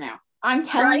Eric Taylor now. I'm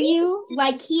telling you,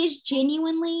 like, he is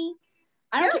genuinely,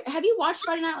 I don't care. Have you watched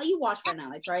Friday Night Lights? You watched Friday Night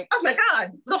Lights, right? Oh my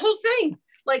God, the whole thing.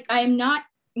 Like, I am not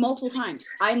multiple times.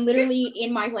 I'm literally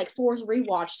in my like fourth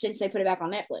rewatch since they put it back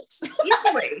on Netflix.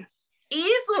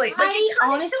 Easily. Like, I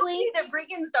honestly that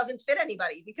Riggins doesn't fit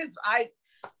anybody because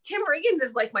Tim Riggins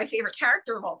is like my favorite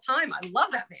character of all time. I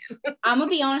love that man. I'm gonna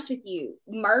be honest with you.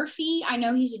 Murphy, I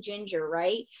know he's a ginger,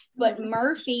 right? But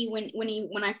Murphy,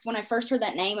 when I first heard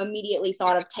that name, immediately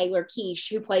thought of Taylor Quiche,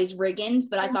 who plays Riggins,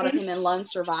 but I thought of him in Lone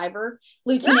Survivor.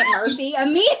 Lieutenant Murphy,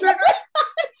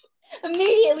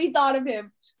 immediately thought of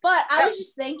him. But I was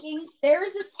just thinking,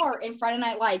 there's this part in Friday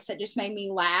Night Lights that just made me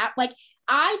laugh. Like,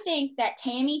 I think that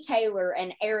Tammy Taylor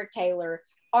and Eric Taylor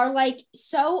are like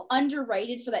so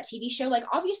underrated for that TV show. Like,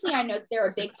 obviously I know they're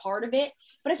a big part of it,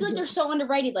 but I feel like they're so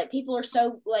underrated. Like, people are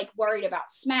so like worried about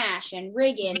Smash and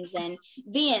Riggins and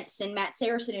Vince and Matt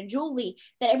Saracen and Julie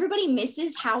that everybody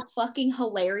misses how fucking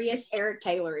hilarious Eric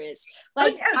Taylor is.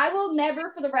 Like, I will never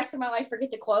for the rest of my life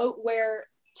forget the quote where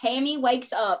Tammy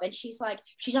wakes up and she's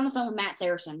on the phone with Matt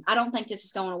Saracen. I don't think this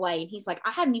is going away. And he's like,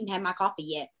 I haven't even had my coffee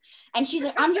yet. And she's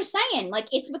like, I'm just saying, like,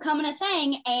 it's becoming a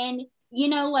thing. And you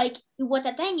know, like, what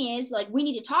that thing is, like, we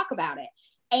need to talk about it.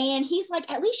 And he's like,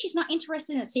 at least she's not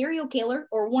interested in a serial killer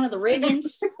or one of the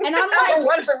Riggins. And I'm like,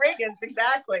 one of the Riggins,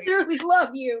 exactly. I literally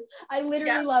love you. I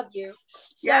literally love you.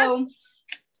 So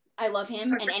I love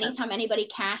him. 100%. And anytime anybody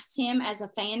casts him as a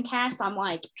fan cast, I'm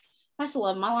like, that's the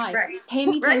love of my life. Right.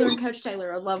 Tammy Taylor and Coach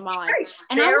Taylor, I love my life. Right.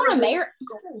 And I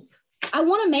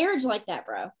want a marriage like that,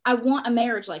 bro. I want a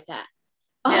marriage like that.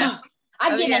 Yeah.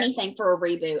 I'd give anything for a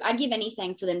reboot. I'd give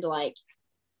anything for them to like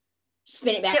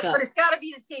spin it back up. But it's got to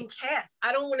be the same cast.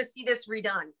 I don't want to see this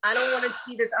redone. I don't want to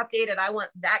see this updated. I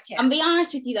want that cast. I'm gonna be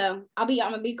honest with you though. I'm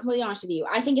gonna be completely honest with you.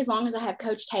 I think as long as I have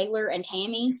Coach Taylor and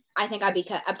Tammy, I think I'd be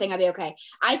okay.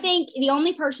 I think the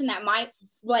only person that might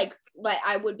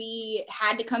I would be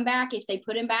had to come back if they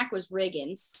put him back was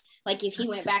Riggins. Like if he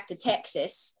went back to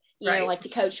Texas. You know, like to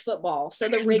coach football. So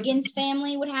the Riggins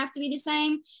family would have to be the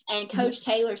same, and Coach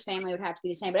Taylor's family would have to be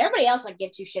the same. But everybody else, I give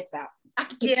two shits about. I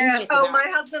could give two shits about. My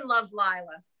husband loved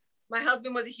Lila. My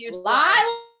husband was a huge Lila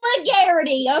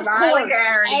Garrity, of course.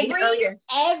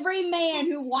 Every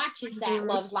man who watches that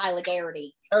loves Lila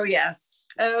Garrity. Oh yes.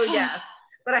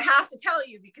 But I have to tell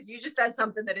you, because you just said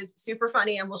something that is super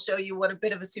funny, and will show you what a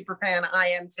bit of a super fan I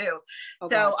am too.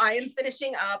 Okay. So I am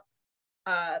finishing up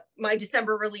my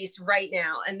December release right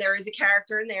now, and there is a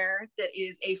character in there that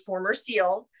is a former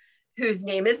SEAL whose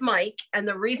name is Mike, and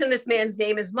the reason this man's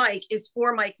name is Mike is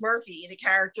for Mike Murphy, the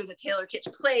character that Taylor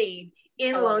Kitsch played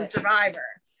in Lone Survivor.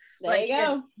 There you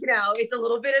go. And, you know, it's a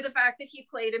little bit of the fact that he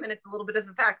played him, and it's a little bit of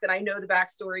the fact that I know the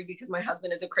backstory because my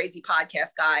husband is a crazy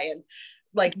podcast guy and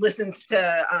like listens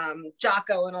to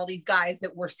Jocko and all these guys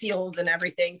that were SEALs and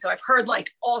everything. So I've heard like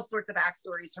all sorts of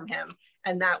backstories from him,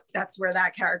 and that's where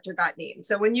that character got named.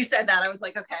 So when you said that, I was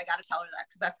like, okay, I got to tell her that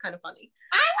because that's kind of funny.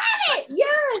 I love it.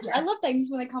 Yes. Yeah. I love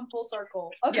things when they come full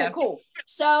circle. Okay, cool.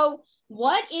 So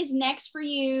what is next for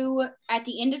you at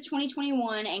the end of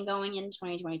 2021 and going into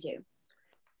 2022?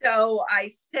 So I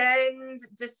send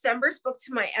December's book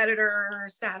to my editor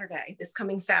this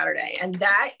coming Saturday. And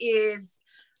that is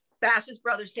Bash's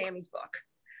brother Sammy's book.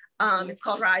 It's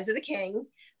called Rise of the King.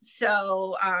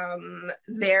 So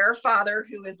their father,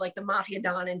 who is like the mafia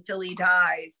don in Philly,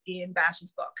 dies in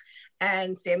Bash's book,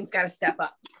 and Sammy's got to step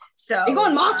up. So you're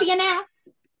going mafia now?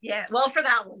 Yeah, well, for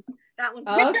that one.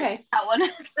 Okay. That one.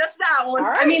 That's that one.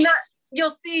 Right. I mean,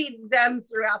 you'll see them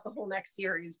throughout the whole next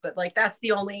series, but like that's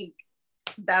the only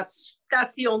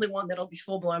one that'll be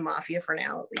full-blown mafia for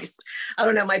now, at least. I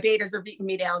don't know, my betas are beating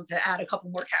me down to add a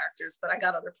couple more characters, but I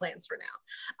got other plans for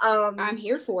now. I'm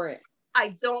here for it.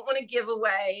 I don't want to give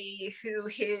away who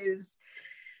his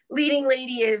leading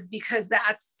lady is, because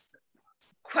that's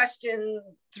questioned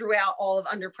throughout all of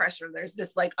Under Pressure. There's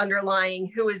this like underlying,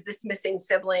 who is this missing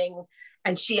sibling?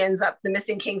 And the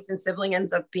missing Kingston sibling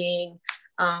ends up being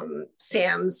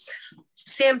Sam's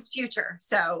future.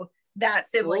 So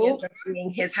that sibling ends up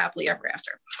being his happily ever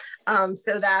after.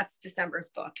 So that's December's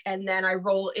book. And then I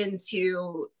roll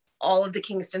into all of the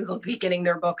Kingstons will be getting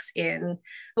their books in.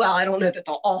 Well, I don't know that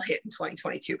they'll all hit in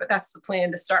 2022, but that's the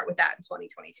plan, to start with that in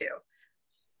 2022.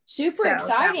 Super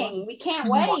exciting. We can't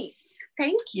wait.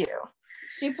 Thank you.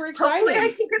 Super exciting. Hopefully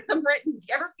I can get them written.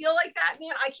 You ever feel like that,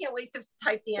 man? I can't wait to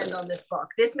type the end on this book.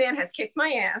 This man has kicked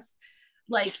my ass.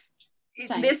 Like,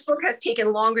 same. This book has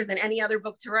taken longer than any other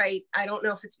book to write. I don't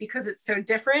know if it's because it's so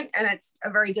different and it's a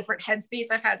very different headspace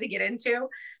I've had to get into,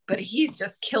 but he's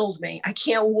just killed me. I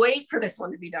can't wait for this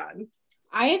one to be done.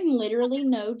 I am literally,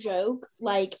 no joke,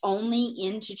 like only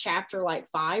into chapter like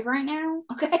 5 right now.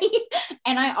 Okay.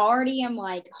 And I already am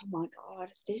like, oh my God,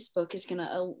 this book is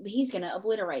he's gonna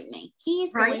obliterate me.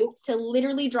 He's going to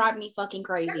literally drive me fucking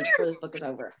crazy before this book is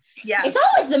over. Yeah. It's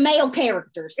always the male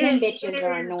characters. Them bitches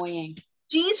are annoying.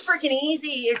 She's freaking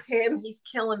easy. It's him. He's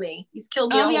killing me. He's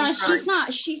killed me. I'll be honest, she's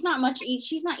not she's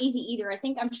not easy either. I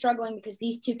think I'm struggling because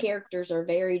these two characters are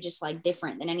very just like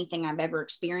different than anything I've ever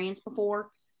experienced before.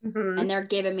 Mm-hmm. And they're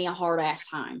giving me a hard ass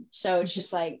time. So it's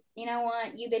just like, you know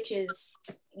what, you bitches,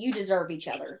 you deserve each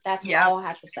other. That's what I'll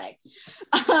have to say.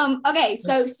 Okay,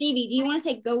 so Stevie, do you want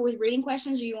to go with reading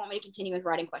questions, or you want me to continue with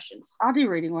writing questions? I'll do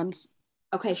reading ones.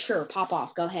 Okay, sure. Pop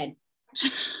off. Go ahead.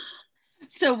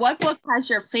 So what book has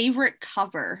your favorite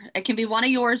cover? It can be one of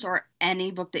yours or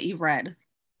any book that you've read.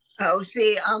 Oh,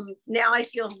 see, now I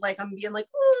feel like I'm being like,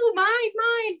 oh,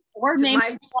 mine. Or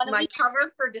maybe my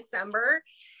cover for December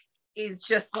is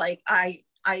just like, I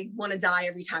want to die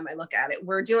every time I look at it.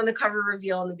 We're doing the cover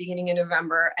reveal in the beginning of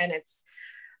November, and it's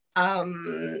I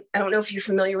don't know if you're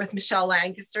familiar with Michelle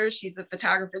Lancaster. She's a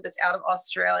photographer that's out of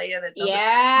Australia that does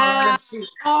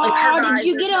did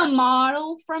you get a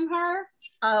model from her?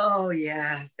 Oh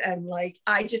yes. And like,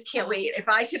 I just can't wait. If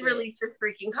I could release this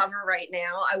freaking cover right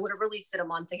now, I would have released it a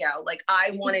month ago. Like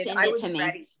I was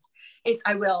ready.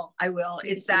 I will.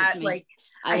 It's that like,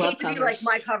 I hate to be like,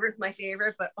 my cover's my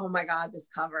favorite, but oh my God, this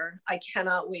cover, I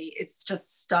cannot wait. It's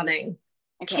just stunning.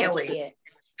 I can't wait to see it.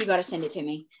 You got to send it to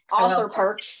me. Author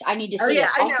perks. I need to see it.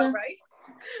 Also, I know, right?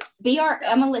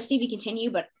 I'm going to let Stevie continue,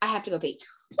 but I have to go pee.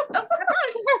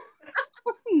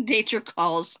 Nature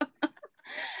calls.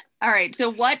 All right. So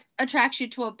what attracts you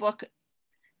to a book?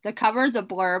 The cover, the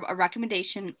blurb, a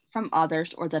recommendation from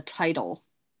others, or the title?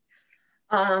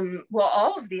 Well,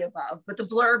 all of the above, but the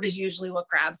blurb is usually what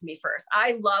grabs me first.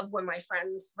 I love when my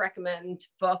friends recommend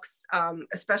books,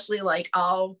 especially like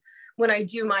when I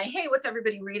do my, hey, what's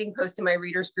everybody reading post in my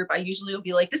readers group, I usually will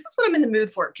be like, this is what I'm in the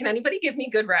mood for. Can anybody give me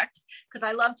good recs? Because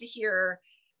I love to hear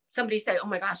somebody say, oh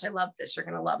my gosh, I love this. You're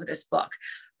going to love this book.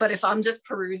 But if I'm just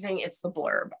perusing, it's the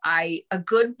blurb. A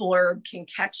good blurb can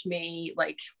catch me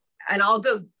like, and I'll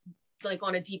go like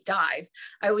on a deep dive.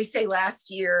 I always say last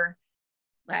year,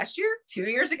 2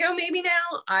 years ago, maybe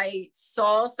now, I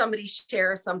saw somebody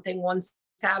share something one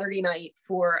Saturday night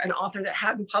for an author that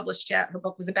hadn't published yet. Her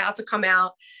book was about to come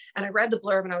out. And I read the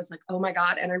blurb and I was like, oh my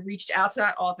God. And I reached out to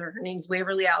that author. Her name's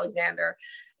Waverly Alexander.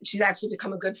 She's actually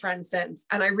become a good friend since.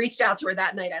 And I reached out to her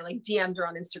that night. I like DM'd her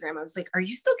on Instagram. I was like, are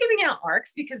you still giving out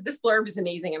ARCs? Because this blurb is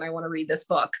amazing and I want to read this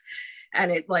book.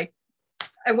 And it like,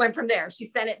 I went from there. She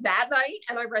sent it that night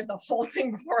and I read the whole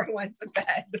thing before I went to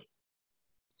bed.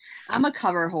 I'm a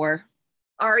cover whore.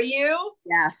 Are you?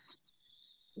 Yes.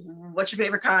 What's your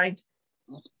favorite kind?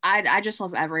 I just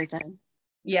love everything.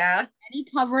 Yeah. Any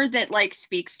cover that like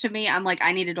speaks to me, I'm like,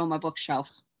 I need it on my bookshelf.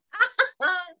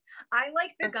 I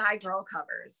like the guy girl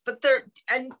covers, but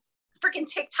and freaking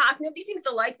TikTok, nobody seems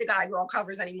to like the guy girl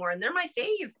covers anymore, and they're my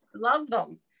fave. Love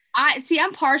them.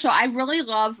 I'm partial. I really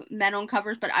love men on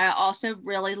covers, but I also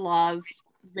really love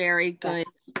very good.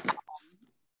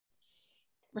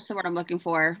 What's the word I'm looking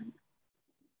for?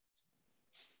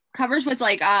 Covers with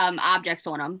like objects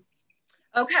on them.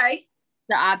 Okay.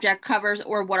 The object covers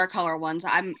or watercolor ones.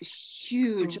 I'm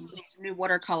huge with new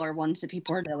watercolor ones that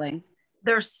people are doing.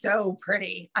 They're so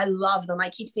pretty. I love them. I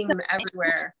keep seeing them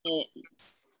everywhere.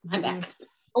 I'm back.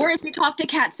 Or if you talk to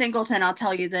Kat Singleton, I'll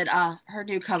tell you that her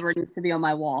new cover needs to be on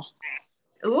my wall.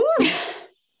 Ooh.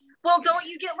 Well, don't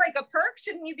you get like a perk?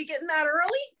 Shouldn't you be getting that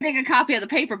early? Take a copy of the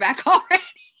paperback already.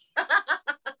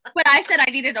 But I said I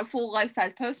needed a full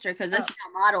life-size poster because this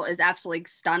model is absolutely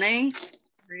stunning.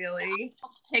 Really? I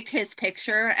picked his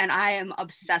picture and I am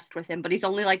obsessed with him, but he's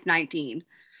only like 19.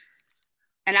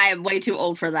 And I am way too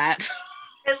old for that.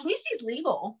 At least he's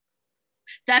legal.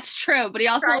 That's true, but he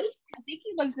also, right? I think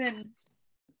he lives in,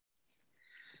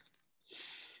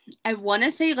 I want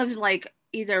to say he lives in like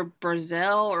either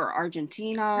Brazil or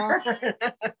Argentina or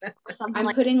something.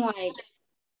 I'm putting like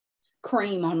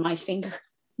cream on my finger.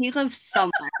 He lives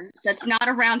somewhere that's not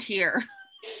around here.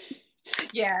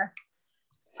 Yeah.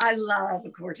 I love a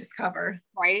gorgeous cover.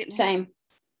 Right? Same.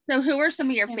 So who are some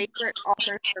of your favorite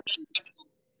authors?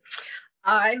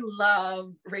 I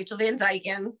love Rachel Van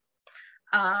Dyken.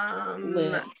 I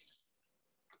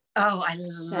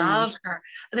love her.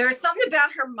 There's something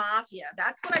about her mafia.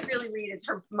 That's what I really read is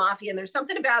her mafia. And there's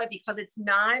something about it because it's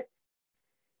not,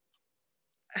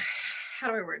 how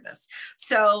do I word this?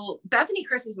 So Bethany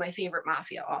Chris is my favorite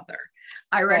mafia author.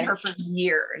 I read her for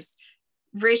years.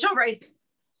 Rachel writes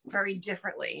very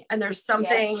differently. And there's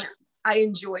something I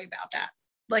enjoy about that.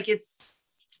 Like it's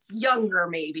younger,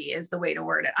 maybe is the way to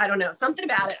word it. I don't know. Something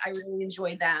about it. I really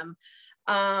enjoyed them.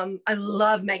 I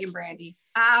love Megan Brandy.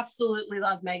 Absolutely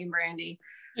love Megan Brandy.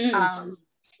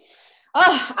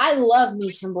 I love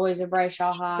me some Boys of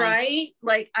Brayshaw High. Right?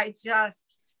 Like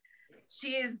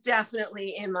she is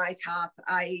definitely in my top.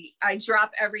 I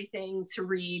drop everything to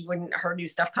read when her new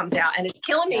stuff comes out, and it's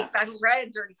killing me because I haven't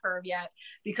read Dirty Curve yet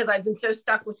because I've been so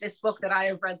stuck with this book that I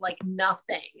have read like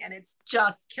nothing, and it's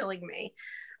just killing me.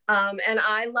 And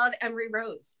I love Emery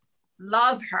Rose.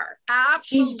 Love her.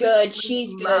 Absolutely. She's good.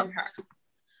 She's good. Love her.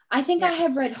 I think I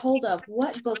have read, hold up,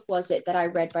 what book was it that I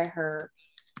read by her?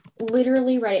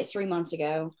 Literally read it 3 months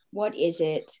ago. What is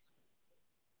it?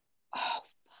 Oh,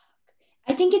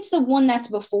 I think it's the one that's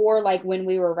before, like when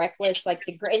we were reckless, like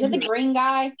is it the green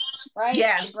guy, right?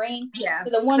 Yeah. The green? Yeah.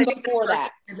 The one before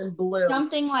that. And blue.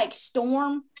 Something like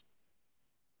Storm.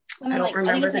 I don't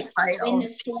remember the title. When the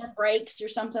Storm Breaks or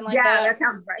something like that. that. Yeah, that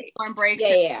sounds right. Storm Breaks.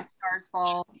 Yeah. Stars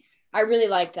Fall. I really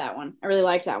liked that one.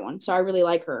 So I really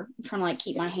like her. I'm trying to like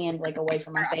keep my hand like away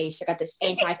from my face. I got this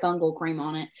antifungal cream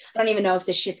on it. I don't even know if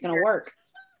this shit's gonna work.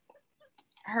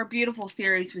 Her Beautiful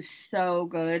series was so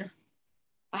good.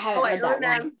 I haven't read that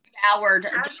one. Howard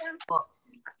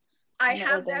books. I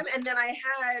have them, and then I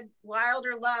had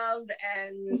Wilder Love,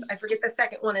 and I forget the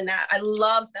second one in that. I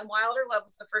loved them. Wilder Love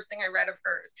was the first thing I read of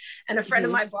hers, and a friend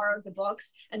of mine borrowed the books,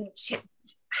 and she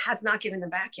has not given them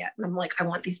back yet. And I'm like, I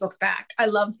want these books back. I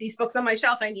loved these books on my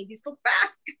shelf. I need these books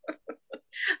back.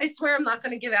 I swear I'm not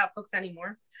going to give out books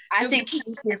anymore. I think he's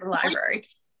in the library.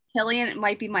 Killian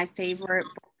might be my favorite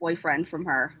boyfriend from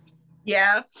her.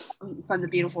 Yeah. From the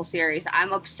Beautiful series.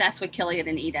 I'm obsessed with Killian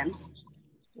and Eden.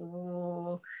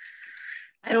 Oh,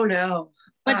 I don't know.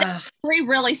 But the story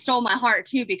really stole my heart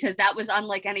too, because that was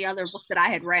unlike any other book that I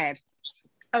had read.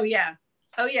 Oh yeah.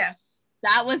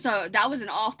 That was an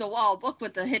off the wall book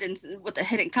with the hidden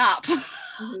cop.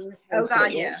 Mm-hmm. Oh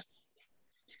God, yeah.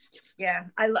 Yeah,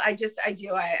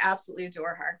 I absolutely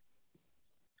adore her.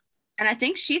 And I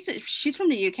think she's from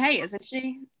the UK, isn't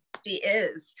she? She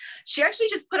is. She actually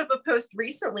just put up a post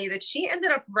recently that she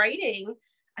ended up writing.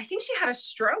 I think she had a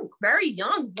stroke very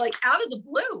young, like out of the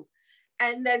blue.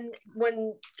 And then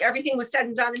when everything was said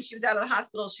and done and she was out of the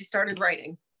hospital, she started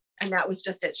writing. And that was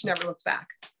just it. She never looked back.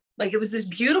 Like, it was this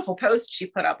beautiful post she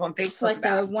put up on Facebook. It's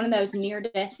like one of those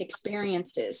near-death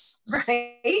experiences.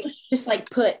 Right. Just like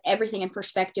put everything in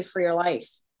perspective for your life.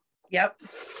 Yep.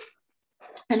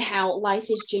 And how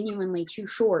life is genuinely too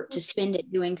short to spend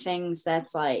it doing things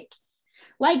that's like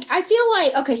I feel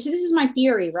like, okay, so this is my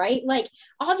theory, right? Like,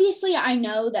 obviously I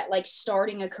know that like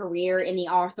starting a career in the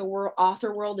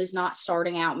author world is not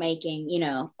starting out making,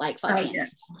 like fucking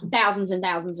thousands and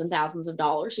thousands and thousands of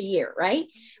dollars a year, right?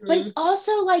 Mm-hmm. But it's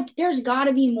also like, there's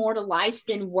gotta be more to life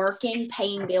than working,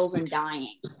 paying bills and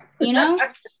dying, Yeah.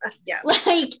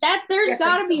 Like that, there's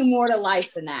gotta be more to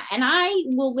life than that. And I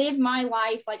will live my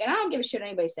life, like, and I don't give a shit what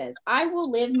anybody says. I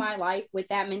will live my life with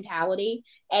that mentality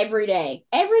every day.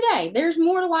 There's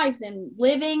more to life than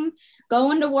living,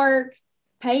 going to work,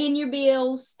 paying your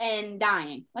bills, and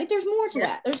dying. Like, there's more to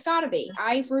that. There's gotta be.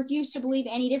 I refuse to believe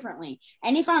any differently.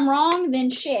 And if I'm wrong, then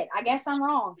shit, I guess I'm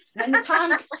wrong. When the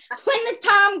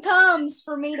time comes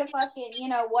for me to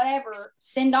fucking, whatever,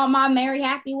 send on my merry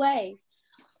happy way,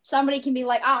 somebody can be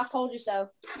like, I told you so.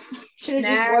 Should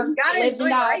have just worked, lived and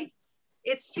died.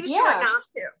 It's too short not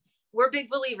to. We're big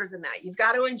believers in that. You've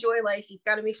got to enjoy life. You've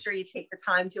got to make sure you take the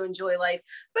time to enjoy life.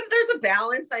 But there's a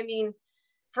balance. I mean,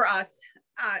 for us,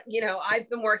 I've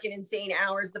been working insane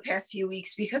hours the past few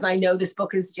weeks because I know this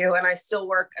book is due and I still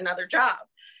work another job.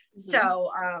 Mm-hmm.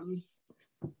 So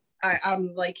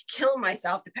I'm like killing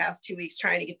myself the past 2 weeks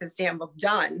trying to get this damn book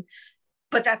done.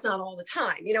 But that's not all the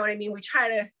time. You know what I mean? We try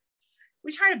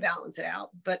to balance it out,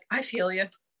 but I feel you.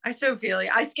 I so feel you.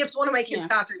 I skipped one of my kids'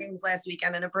 soccer games last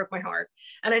weekend and it broke my heart.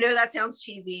 And I know that sounds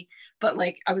cheesy, but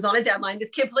like, I was on a deadline.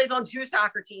 This kid plays on 2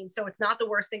 soccer teams, so it's not the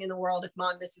worst thing in the world if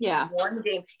mom misses one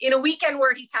game in a weekend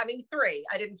where he's having 3.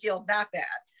 I didn't feel that bad.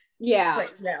 Yeah.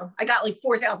 But I got like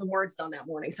 4,000 words done that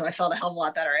morning, so I felt a hell of a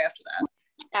lot better after that.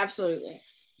 Absolutely.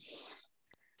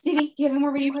 Stevie, do you have any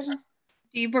more reading questions?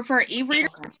 Do you prefer e-reader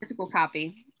or physical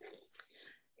copy?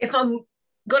 If I'm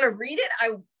gonna read it,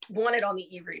 I want it on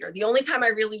the e-reader. The only time I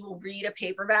really will read a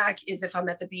paperback is if I'm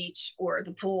at the beach or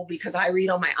the pool, because I read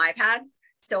on my iPad.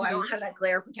 So I don't have that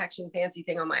glare protection fancy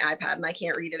thing on my iPad, and I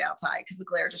can't read it outside because the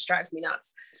glare just drives me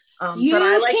nuts. You but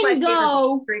I like can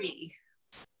go pretty.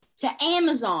 To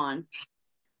Amazon,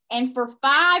 and for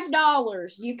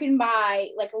 $5 you can buy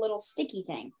like a little sticky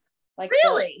thing. Like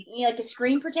really? Like a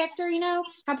screen protector,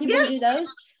 how people do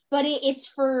those, but it's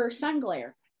for sun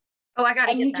glare. Oh, I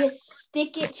gotta and you just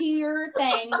stick it to your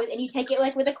thing and you take it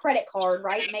like with a credit card,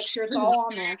 right? Make sure it's all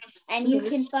on there, and you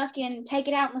can fucking take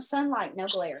it out in the sunlight, no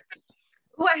glare.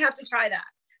 Oh, I have to try that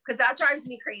because that drives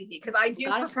me crazy. Because I do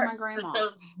got it from my grandma.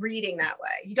 Reading that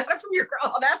way. You got it from your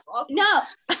grandma. Oh, that's awesome. No,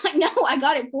 I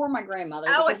got it for my grandmother.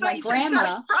 Oh, because my grandma.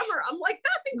 From her. I'm like,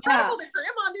 that's incredible that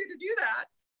grandma knew to do that.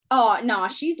 Oh no,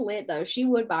 she's lit though. She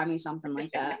would buy me something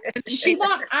like that.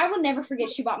 I will never forget,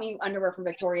 she bought me underwear from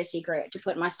Victoria's Secret to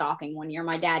put in my stocking one year.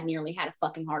 My dad nearly had a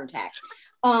fucking heart attack.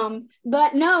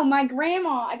 But no, my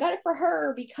grandma, I got it for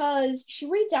her because she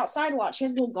reads outside a lot. She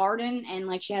has a little garden and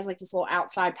like she has like this little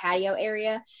outside patio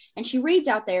area, and she reads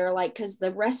out there like because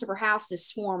the rest of her house is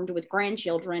swarmed with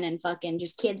grandchildren and fucking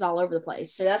just kids all over the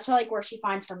place. So that's like where she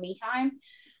finds her me time.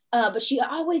 But she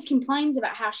always complains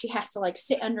about how she has to like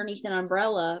sit underneath an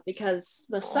umbrella because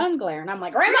the sun glare. And I'm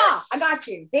like, Grandma, I got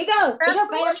you. Here you go. That's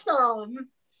awesome.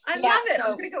 I love it.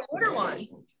 So, I'm gonna go order one.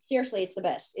 Seriously, it's the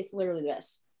best. It's literally the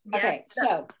best. Yeah, okay,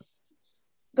 so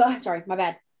go ahead. Sorry, my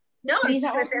bad. No,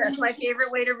 that's my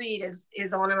favorite way to read is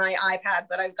on my iPad,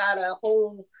 but I've got a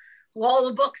whole wall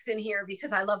of books in here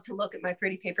because I love to look at my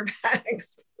pretty paperbacks.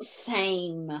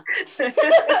 Same.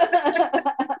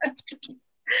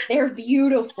 They're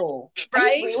beautiful. Right?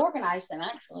 I just reorganized them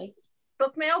actually.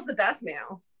 Book mail's the best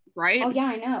mail. Right? Oh yeah,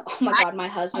 I know. Oh my God, my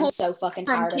husband's so fucking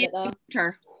tired of it though.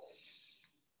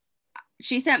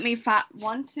 She sent me 4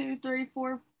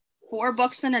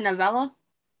 books in a novella.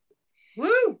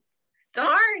 Woo!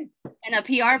 Darn! And a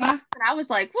PR box, and I was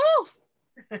like, woo!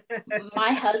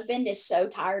 My husband is so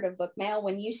tired of book mail.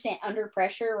 When you sent Under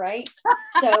Pressure, right?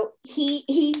 So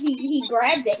he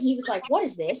grabbed it. He was like, "What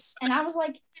is this?" And I was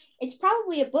like, "It's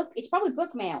probably a book. It's probably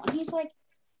book mail." And he's like,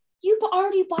 "You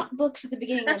already bought books at the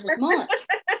beginning of this month."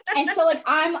 And so like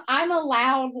I'm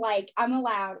allowed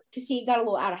because he got a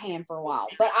little out of hand for a while,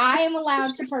 but I am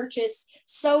allowed to purchase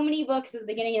so many books at the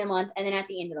beginning of the month and then at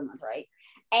the end of the month, right?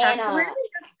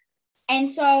 And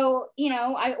so, you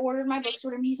know, I ordered my books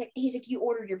for him. He's like, "You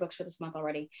ordered your books for this month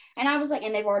already?" And I was like,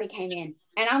 "And they've already came in."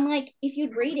 And I'm like, "If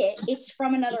you'd read it, it's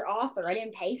from another author. I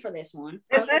didn't pay for this one."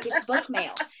 I was like, "It's book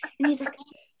mail." And he's like,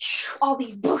 "All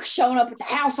these books showing up at the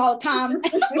house all the time."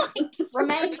 And I'm like,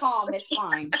 "Remain calm. It's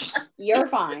fine. You're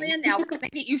fine." Now, can I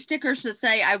get you stickers that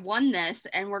say I won this,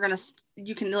 and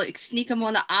you can like sneak them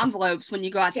on the envelopes when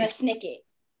you go out to sneak it.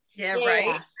 Yeah,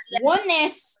 right. Won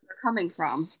this. Where they're coming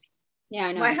from. Yeah,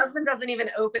 I know. My husband doesn't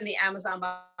even open the Amazon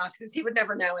boxes. He would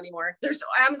never know anymore.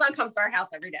 Amazon comes to our house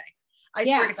every day. I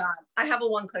swear to God, I have a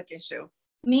one-click issue.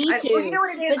 Me too. You know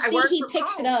what it is? But see, he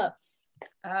picks it up.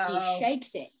 He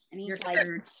shakes it, and he's like,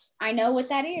 "I know what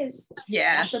that is.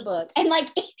 Yeah, that's a book." And like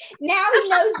now he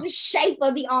knows the shape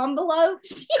of the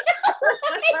envelopes. You know?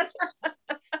 And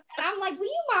I'm like, "Will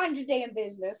you mind your damn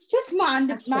business? Just mind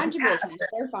your business.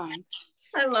 They're fine."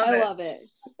 I love it.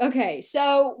 Okay,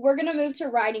 so we're gonna move to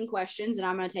writing questions, and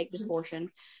I'm gonna take this portion.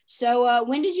 So,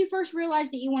 when did you first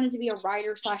realize that you wanted to be a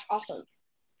writer/author?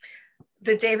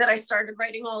 The day that I started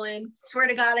writing all in. Swear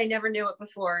to God, I never knew it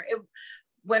before.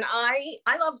 When I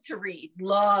love to read,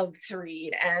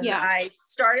 and I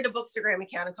started a Bookstagram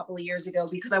account a couple of years ago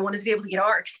because I wanted to be able to get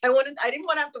ARCs. I didn't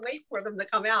want to have to wait for them to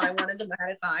come out. I wanted them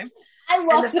ahead of time. I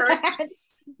love that.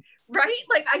 Right?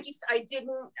 Like I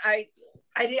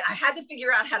had to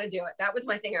figure out how to do it. That was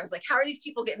my thing. I was like, how are these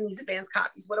people getting these advanced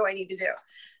copies? What do I need to do?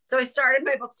 So I started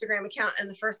my Bookstagram account, and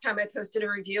the first time I posted a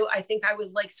review, I think I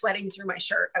was like sweating through my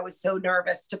shirt. I was so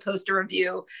nervous to post a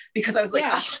review because I was like,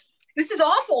 oh, this is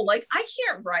awful. Like, I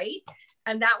can't write.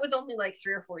 And that was only like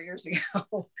 3 or 4 years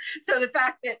ago. So the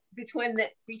fact that between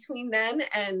then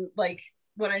and like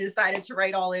when I decided to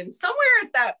write all in, somewhere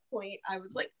at that point, I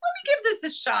was like, let me give this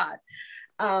a shot.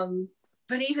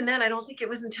 But even then, I don't think it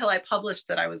was until I published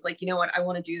that I was like, you know what, I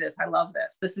want to do this. I love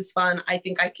this. This is fun. I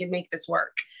think I can make this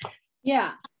work.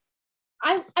 Yeah.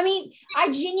 I mean,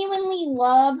 I genuinely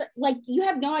love, like, you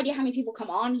have no idea how many people come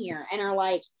on here and are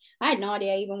like, I had no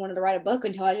idea I even wanted to write a book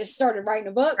until I just started writing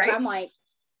a book. Right? And I'm like,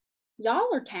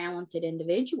 y'all are talented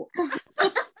individuals.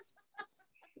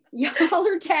 Y'all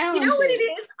are talented. You know what it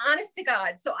is? Honest to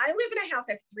God. So I live in a house.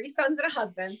 I have 3 sons and a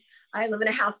husband. I live in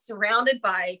a house surrounded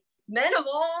by men of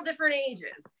all different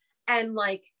ages. And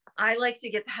like, I like to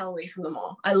get the hell away from them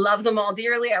all. I love them all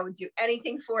dearly. I would do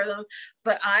anything for them,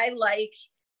 but I like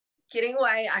getting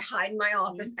away. I hide in my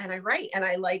office and I write, and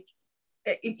I like,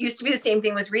 it used to be the same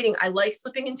thing with reading. I like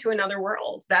slipping into another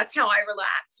world. That's how I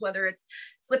relax, whether it's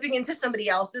slipping into somebody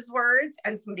else's words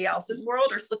and somebody else's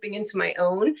world or slipping into my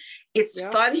own. It's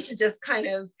fun to just kind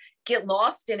of get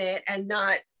lost in it and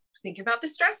not think about the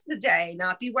stress of the day,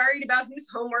 not be worried about whose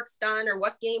homework's done or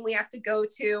what game we have to go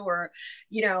to, or,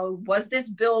 you know, was this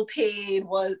bill paid?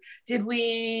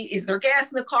 Is there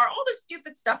gas in the car? All the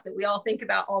stupid stuff that we all think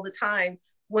about all the time.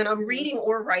 When I'm reading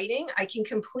or writing, I can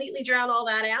completely drown all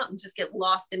that out and just get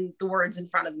lost in the words in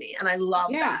front of me. And I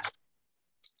love that.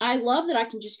 I love that I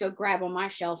can just go grab on my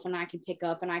shelf and I can pick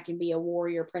up and I can be a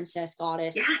warrior princess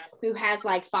goddess who has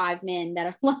like 5 men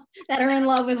that are in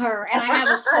love with her, and I have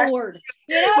a sword.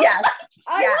 You know,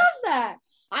 I love that.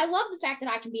 I love the fact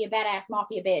that I can be a badass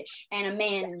mafia bitch and a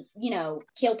man, you know,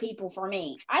 kill people for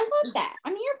me. I love that.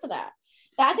 I'm here for that.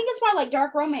 I think that's why I like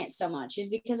dark romance so much, is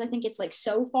because I think it's like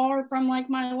so far from like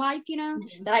my life, you know,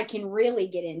 that I can really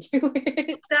get into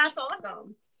it. That's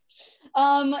awesome.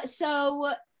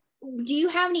 So do you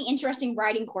have any interesting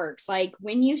writing quirks? Like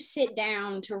when you sit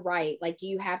down to write, like, do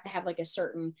you have to have like a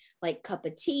certain like cup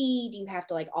of tea? Do you have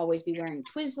to like always be wearing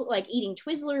eating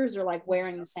Twizzlers, or like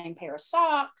wearing the same pair of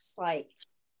socks? Like,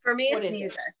 for me, it's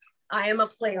music. I am a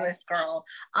playlist girl.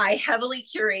 I heavily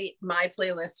curate my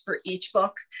playlist for each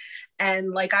book.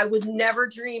 And like, I would never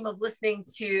dream of listening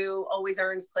to Always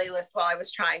Earn's playlist while I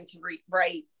was trying to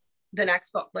write the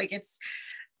next book. Like, it's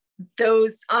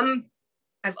those,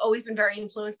 I've always been very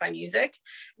influenced by music.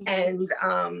 And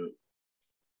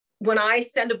when I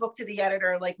send a book to the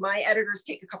editor, like my editors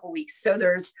take a couple weeks. So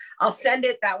I'll send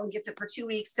it, that one gets it for 2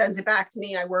 weeks, sends it back to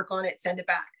me. I work on it, send it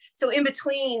back. So in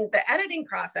between the editing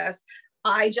process,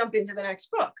 I jump into the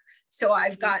next book. So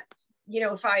I've got, you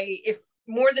know, if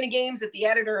More Than a Game's at the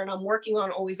editor and I'm working on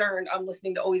Always Earned, I'm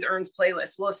listening to Always Earn's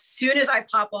playlist. Well, as soon as I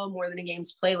pop on More Than a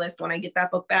Game's playlist, when I get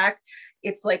that book back,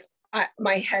 it's like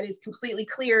my head is completely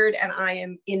cleared and I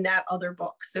am in that other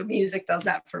book. So music does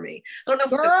that for me. I don't know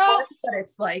if it's a quote, but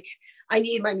it's like, I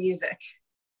need my music.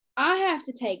 I have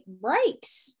to take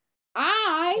breaks.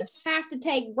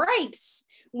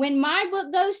 When my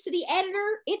book goes to the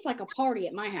editor, it's like a party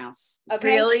at my house.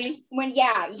 Okay. Really?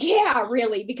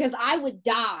 Really, because I would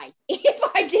die if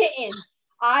I didn't.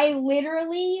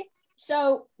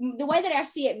 So the way that I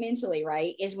see it mentally,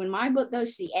 right, is when my book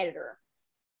goes to the editor,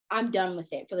 I'm done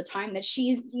with it for the time that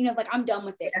she's, you know, like I'm done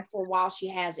with it for a while she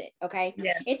has it. Okay.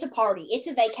 Yeah. It's a party. It's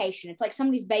a vacation. It's like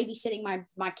somebody's babysitting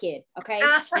my kid. Okay.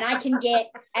 And I can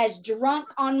get as drunk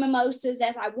on mimosas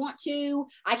as I want to.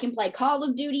 I can play Call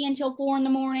of Duty until 4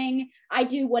 a.m. I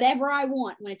do whatever I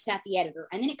want when it's at the editor.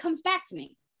 And then it comes back to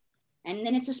me. And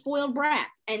then it's a spoiled brat.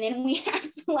 And then we have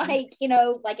to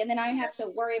and then I have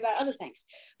to worry about other things.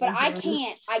 But I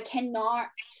cannot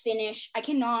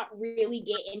really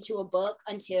get into a book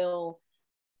until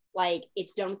like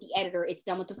it's done with the editor, it's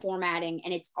done with the formatting,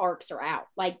 and its arcs are out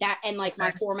like that. And like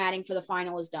my formatting for the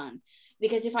final is done.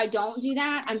 Because if I don't do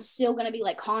that, I'm still going to be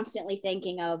like constantly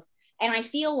thinking of, and I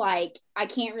feel like I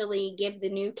can't really give the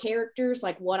new characters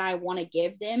like what I want to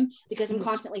give them, because I'm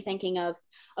constantly thinking of,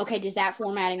 okay, does that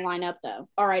formatting line up though?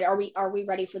 All right, are we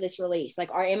ready for this release?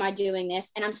 Like, am I doing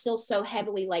this? And I'm still so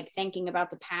heavily like thinking about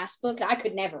the past book that I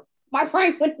could never. My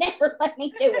brain would never let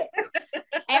me do it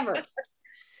ever.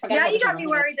 Now you got me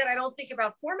worried that I don't think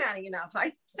about formatting enough.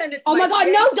 I send it to oh my God,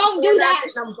 no, don't do that.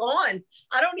 I'm gone.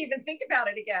 I don't even think about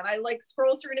it again. I like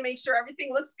scroll through to make sure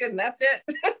everything looks good and that's it.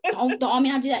 I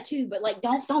mean, I do that too, but like,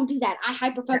 don't do that. I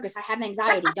hyper focus. I have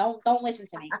anxiety. Don't listen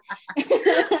to me.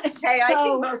 Hey, I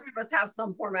think most of us have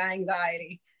some form of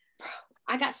anxiety.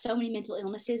 I got so many mental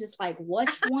illnesses. It's like,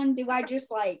 which one do I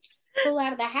just like pull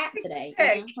out of the hat today?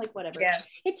 Like whatever. Yeah.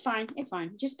 It's fine.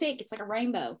 Just pick. It's like a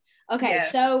rainbow. Okay. Yeah.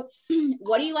 So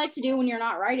what do you like to do when you're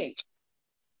not writing?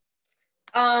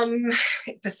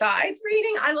 Besides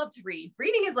reading, I love to read.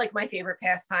 Reading is like my favorite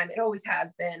pastime. It always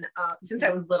has been since I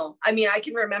was little. I mean, I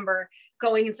can remember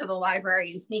going into the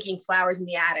library and sneaking Flowers in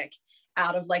the Attic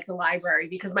out of like the library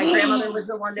because my grandmother was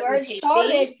the one that would take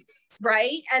me,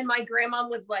 right? And my grandma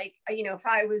was like, you know, if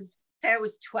I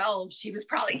was 12, she was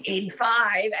probably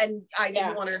 85, and I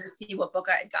didn't want her to see what book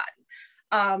I had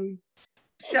gotten.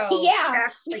 So yeah,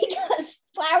 because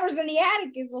Flowers in the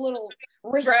Attic is a little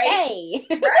risque. Right,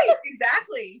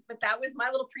 exactly. But that was my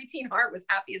little preteen heart was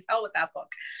happy as hell with that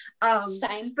book.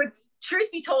 Same. But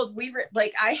truth be told,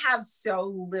 I have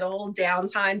so little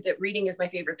downtime that reading is my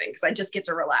favorite thing because I just get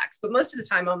to relax. But most of the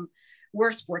time, we're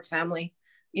a sports family.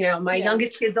 You know, my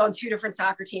youngest kid's on 2 different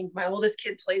soccer teams. My oldest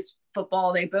kid plays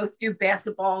football. They both do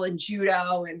basketball and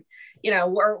judo, and you know,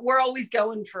 we're always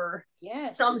going for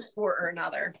some sport or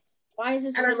another. Why is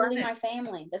this literally my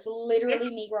family? That's literally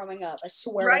me growing up. I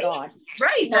swear to God.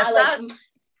 Right.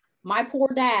 My poor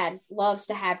dad loves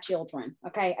to have children.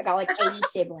 Okay. I got like 80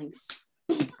 siblings.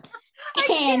 That's the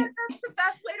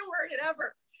best way to word it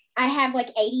ever. I have like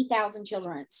 80,000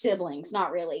 siblings,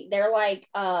 not really. They're like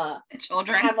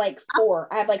children. I have like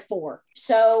four.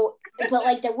 So, but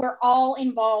like that we're all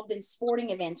involved in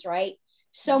sporting events, right?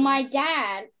 So my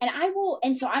dad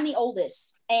and so I'm the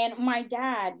oldest, and my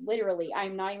dad, literally,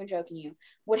 I'm not even joking you,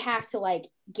 would have to like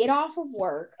get off of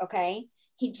work, okay?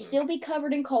 He'd still be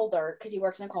covered in coal dirt because he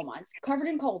works in the coal mines, covered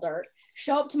in coal dirt,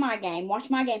 show up to my game, watch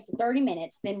my game for 30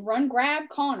 minutes, then grab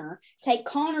Connor, take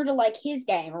Connor to like his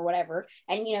game or whatever,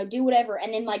 and do whatever,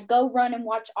 and then like go run and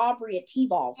watch Aubrey at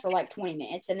T-ball for like 20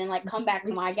 minutes, and then like come back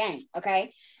to my game,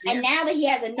 okay? Yeah. And now that he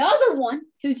has another one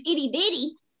who's itty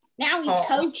bitty, now he's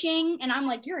coaching, and I'm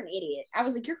like, you're an idiot. I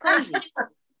was like, you're crazy.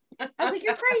 I was like,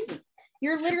 you're crazy.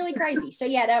 You're literally crazy. So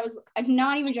yeah, I'm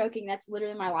not even joking. That's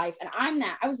literally my life. And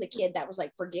I was a kid that was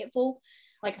like forgetful.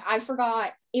 Like I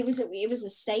forgot it was a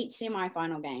state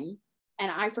semifinal game,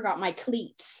 and I forgot my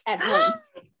cleats at home.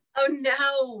 Oh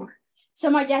no. So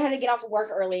my dad had to get off of work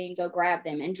early and go grab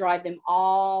them and drive them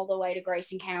all the way to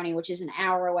Grayson County, which is an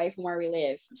hour away from where we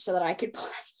live, so that I could play.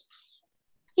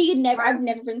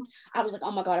 I was like, oh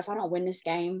my God, if I don't win this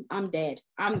game, I'm dead.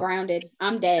 I'm grounded.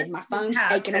 I'm dead. My phone's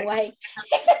taken away.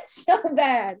 It's so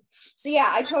bad. So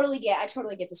yeah, I totally get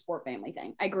the sport family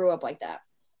thing. I grew up like that.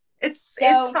 It's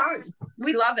fun.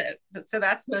 We love it. So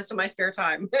that's most of my spare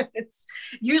time. It's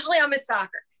usually I'm at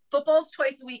soccer. Football's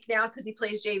twice a week now because he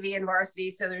plays JV and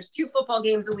varsity. So there's 2 football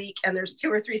games a week, and there's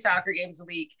 2 or 3 soccer games a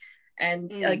week,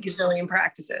 and a gazillion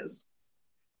practices.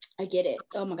 I get it.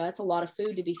 Oh my God, that's a lot of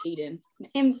food to be feeding.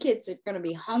 Them kids are going to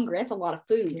be hungry. That's a lot of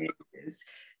food. It is.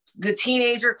 The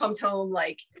teenager comes home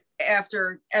like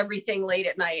after everything late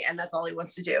at night, and that's all he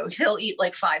wants to do. He'll eat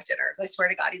like 5 dinners. I swear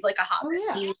to God, he's like a hobbit.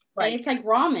 Oh yeah, and it's like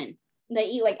ramen. They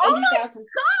eat like 80,000. Oh my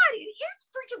God, it is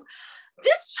freaking.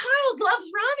 This child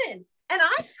loves ramen, and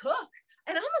I cook,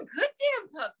 and I'm a good damn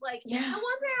cook. Like the one day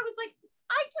I was like,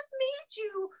 I just made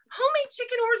you homemade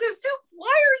chicken orzo soup.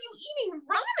 Why are you eating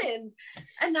ramen?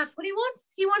 And that's what he wants.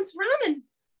 He wants ramen.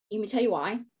 Let me tell you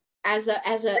why. As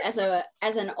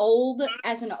an old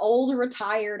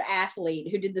retired athlete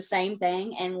who did the same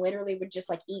thing and literally would just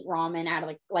like eat ramen out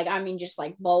of just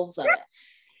like bowls of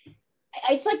it.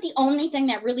 It's like the only thing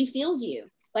that really fills you.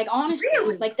 Like honestly,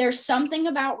 really? Like there's something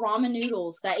about ramen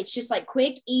noodles that it's just like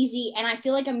quick, easy, and I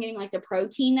feel like I'm getting like the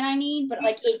protein that I need, but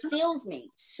like it fills me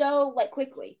so like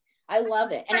quickly. I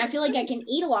love it. And I feel like I can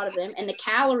eat a lot of them, and the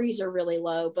calories are really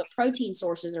low, but protein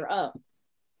sources are up.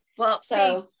 Well,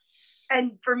 so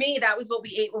and for me, that was what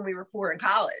we ate when we were poor in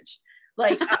college.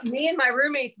 Like me and my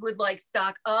roommates would like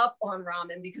stock up on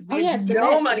ramen because we had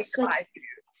no money to buy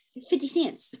food. 50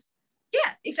 cents.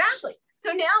 Yeah, exactly.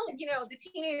 So now, the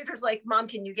teenager's like, Mom,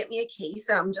 can you get me a case?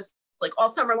 And I'm just like, all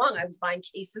summer long, I was buying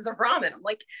cases of ramen. I'm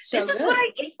like, this is what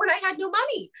I ate when I had no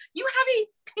money. You have a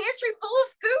pantry full of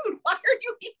food. Why are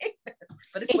you eating this?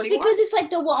 But it's because it's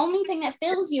like the only thing that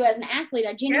fills you as an athlete.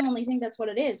 I genuinely think that's what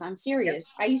it is. I'm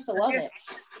serious. Yep. I used to love it.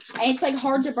 And it's like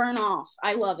hard to burn off.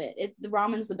 I love it. The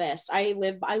ramen's the best. I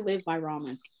live by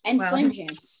ramen and Slim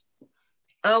Jims.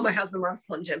 Oh, my husband loves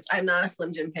Slim Jims. I'm not a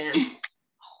Slim Jim fan.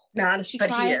 But he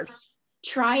is.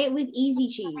 Try it with easy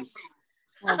cheese.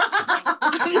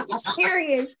 I'm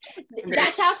serious.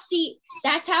 That's how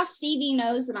Stevie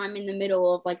knows that I'm in the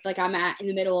middle of in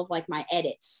the middle of my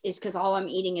edits, is because all I'm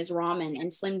eating is ramen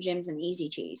and Slim Jims and easy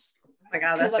cheese. Oh my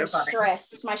God, that's so funny.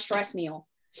 Stressed. It's my stress meal.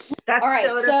 That's all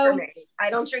right. Soda for me. I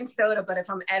don't drink soda, but if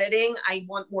I'm editing, I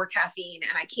want more caffeine,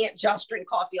 and I can't just drink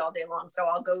coffee all day long. So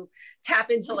I'll go tap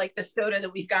into like the soda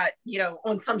that we've got,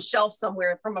 on some shelf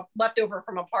somewhere from a leftover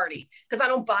from a party, because I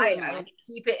don't buy it. I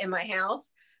keep it in my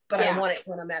house, but I want it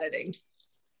when I'm editing.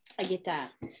 I get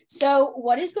that. So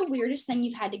what is the weirdest thing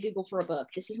you've had to Google for a book?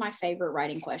 This is my favorite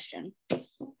writing question.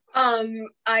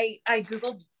 I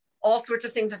Googled all sorts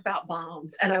of things about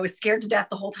bombs, and I was scared to death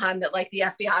the whole time that like the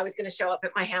FBI was going to show up at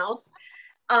my house,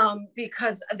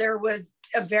 because there was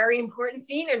a very important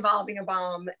scene involving a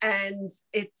bomb, and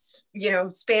it's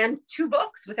spanned 2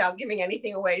 books without giving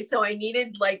anything away. So I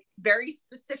needed like very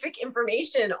specific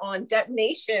information on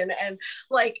detonation, and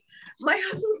like my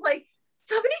husband's like,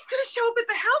 somebody's going to show up at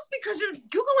the house because you're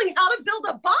Googling how to build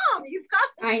a bomb. You've got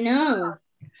I know.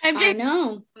 I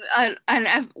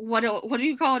know. What do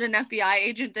you call it? An FBI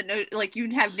agent that knows, like, you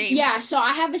have names? Yeah, so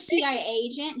I have a CIA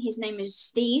agent. His name is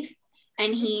Steve,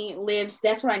 and he lives.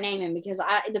 That's what I name him, because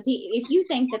if you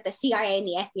think that the CIA and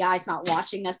the FBI is not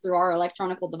watching us through our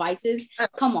electronic devices,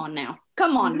 come on now.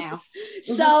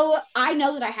 So I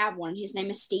know that I have one. His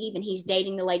name is Steve, and he's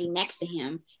dating the lady next to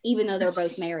him, even though they're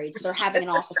both married. So they're having an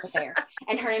office affair,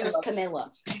 and her name is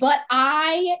Camilla. But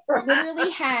I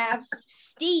literally have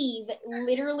Steve.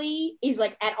 Literally is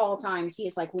like at all times he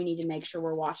is like, we need to make sure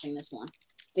we're watching this one.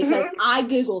 because I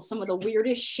Google some of the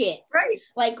weirdest shit. Right.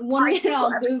 Like one minute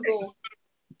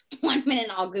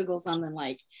I'll Google something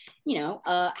like,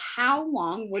 how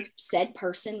long would said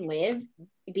person live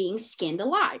being skinned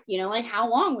alive? Like how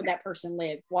long would that person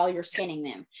live while you're skinning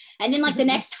them? And then like the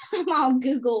next time I'll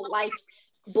Google like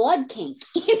blood kink,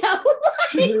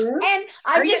 and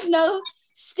I just know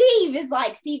Steve is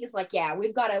like, yeah,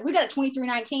 we got a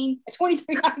 2319, a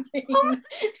 2319.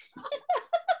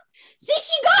 See,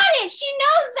 she got it. She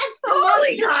knows that's from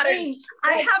Monster Inc.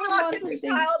 I have an autistic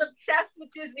child obsessed with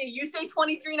Disney. You say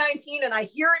 2319 and I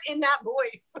hear it in that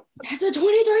voice. That's a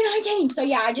 2319. So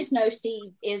yeah, I just know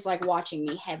Steve is like watching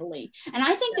me heavily. And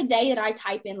I think the day that I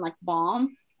type in like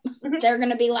bomb, they're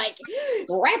gonna be like,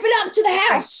 wrap it up to the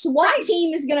house. SWAT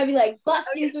team is gonna be like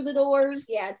busting through the doors.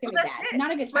 Yeah, it's gonna be bad. It.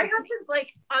 Not a good time. My husband's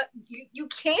like, you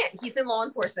can't. He's in law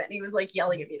enforcement, and he was like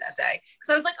yelling at me that day because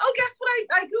I was like, oh, guess what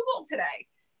I googled today?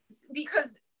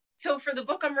 Because so for the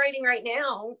book I'm writing right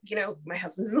now, my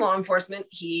husband's in law enforcement.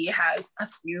 He has a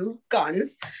few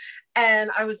guns, and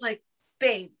I was like,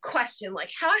 babe, question,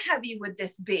 like, how heavy would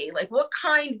this be? Like, what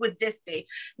kind would this be?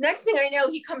 Next thing I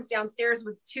know, he comes downstairs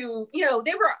with two,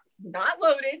 they were not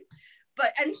loaded,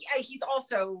 and he's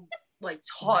also like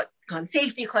taught gun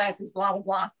safety classes, blah, blah,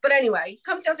 blah. But anyway, he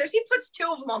comes downstairs, he puts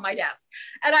two of them on my desk,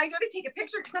 and I go to take a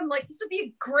picture because I'm like, this would be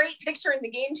a great picture in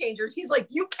the Game Changers. He's like,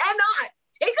 you cannot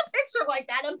take a picture like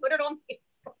that and put it on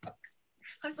Facebook.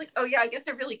 I was like, oh yeah, I guess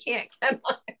I really can't, can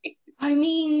I?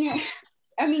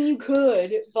 I mean, you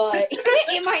could, but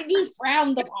it might be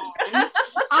frowned upon.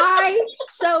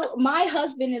 So my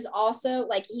husband is also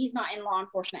like, he's not in law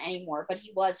enforcement anymore, but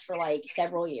he was for like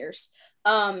several years.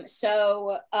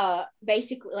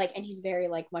 Basically like, and he's very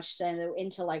like much so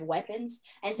into like weapons.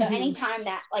 And so anytime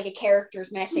that like a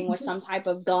character's messing with some type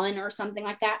of gun or something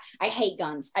like that, I hate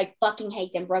guns. I fucking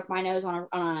hate them. Broke my nose on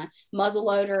a muzzle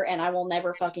loader, and I will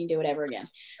never fucking do it ever again.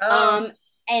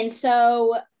 And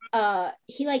so I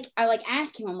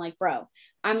asked him, I'm like, bro,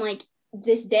 I'm like,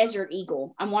 this Desert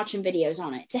Eagle, I'm watching videos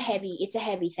on it. It's a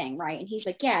heavy thing, right? And he's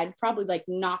like, yeah, it'd probably like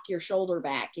knock your shoulder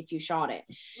back if you shot it.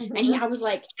 And I was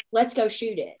like, let's go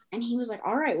shoot it. And he was like,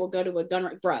 all right, we'll go to a gun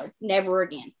range. Bro, never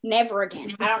again.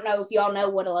 I don't know if y'all know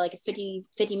what a 50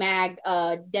 mag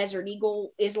Desert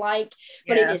Eagle is like,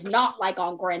 but it is not like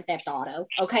on Grand Theft Auto.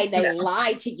 Okay, they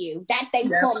lied to you. That thing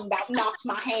about knocked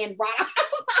my hand right.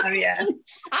 Oh yeah.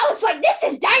 I was like, this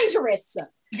is dangerous.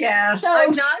 Yeah, so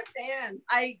I'm not a fan.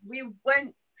 I live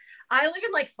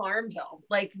in like Farmville.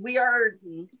 Like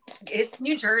it's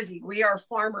New Jersey. We are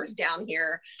farmers down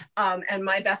here. And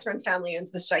my best friend's family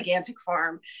owns this gigantic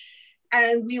farm.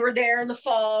 And we were there in the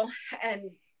fall, and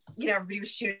everybody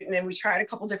was shooting, and we tried a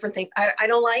couple different things. I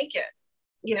don't like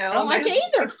it. I don't like it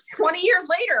either. 20 years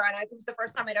later, and it was the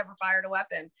first time I'd ever fired a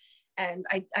weapon. And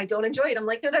I don't enjoy it. I'm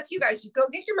like, no, that's you guys. You go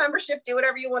get your membership, do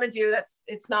whatever you want to do.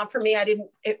 It's not for me.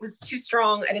 It was too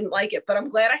strong. I didn't like it, but I'm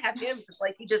glad I have him because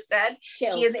like you just said,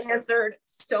 Chills. He has answered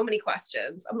so many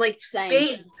questions. I'm like,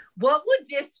 babe, what would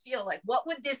this feel like? What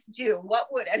would this do?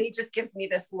 And he just gives me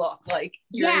this look like,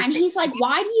 and he's like,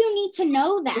 why do you need to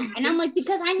know that? And I'm like,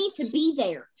 because I need to be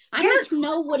there. I need to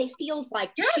know what it feels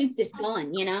like to shoot this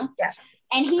gun, Yeah.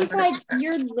 And he's like,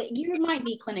 you might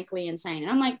be clinically insane. And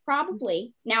I'm like,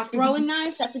 probably. Now, throwing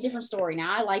knives, that's a different story.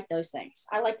 Now, I like those things.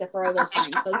 I like to throw those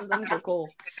things. Those things are cool.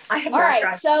 All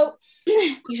right. So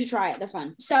you should try it. They're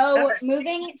fun. So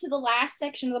moving to the last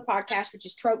section of the podcast, which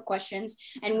is trope questions.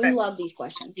 And we love these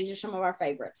questions. These are some of our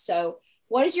favorites. So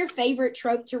what is your favorite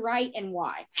trope to write and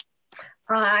why?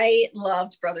 I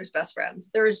loved Brother's Best Friend.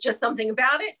 There was just something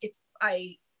about it.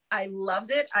 I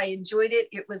loved it. I enjoyed it.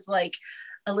 It was like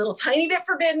a little tiny bit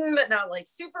forbidden, but not like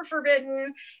super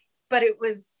forbidden. But it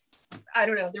was, I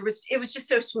don't know. It was just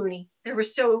so swoony.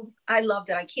 I loved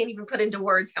it. I can't even put into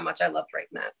words how much I loved writing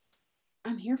that.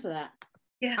 I'm here for that.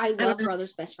 Yeah. I love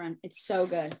Brother's Best Friend. It's so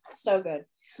good. So good.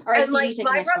 All right, and like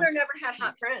my brother never had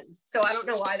hot friends. So I don't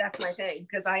know why that's my thing,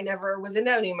 because I never was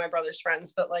into any of my brother's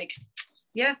friends, but like,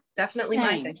 yeah, definitely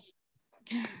my thing.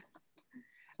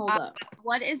 Hold up.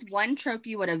 What is one trope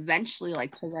you would eventually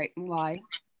like to write and why?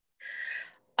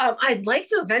 I'd like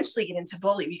to eventually get into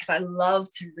Bully because I love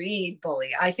to read Bully.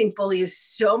 I think Bully is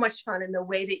so much fun, in the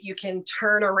way that you can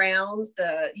turn around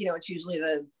it's usually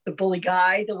the bully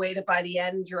guy, the way that by the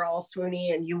end you're all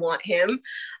swoony and you want him.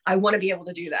 I want to be able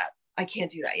to do that. I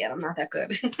can't do that yet. I'm not that good.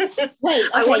 Wait, okay,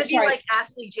 I want to be like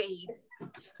Ashley Jade.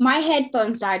 My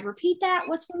headphones died. Repeat that.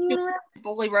 What's one you want to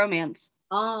Bully romance.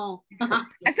 Oh.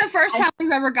 That's the first time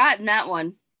we've ever gotten that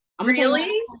one. Really?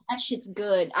 That shit's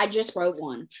good. I just wrote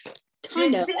one.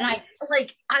 Kind of. And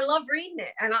I love reading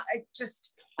it. And I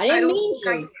didn't mean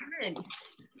to.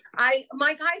 My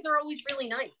guys are always really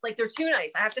nice. Like they're too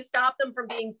nice. I have to stop them from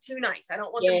being too nice. I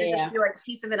don't want them to just be like a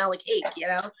piece of vanilla cake, you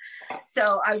know?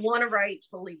 So I want to write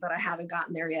bully, but I haven't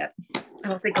gotten there yet. I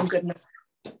don't think I'm good enough.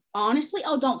 Honestly,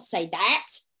 don't say that.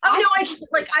 Oh no,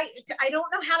 I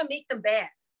don't know how to make them bad.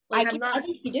 Like, I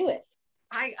think you do it.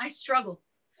 I struggle.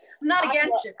 I'm not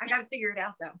against it. I got to figure it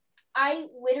out though. I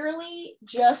literally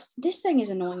this thing is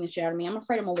annoying the shit out of me. I'm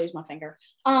afraid I'm gonna lose my finger.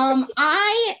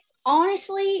 I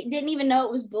honestly didn't even know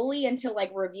it was bully until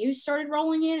like reviews started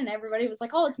rolling in and everybody was like,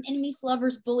 oh, it's an enemies to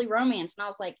lovers bully romance. And I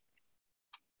was like,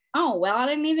 oh, well, I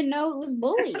didn't even know it was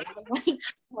bully. I was like,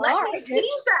 well, all right, change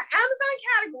that Amazon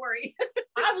category.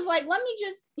 I was like, let me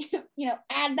just,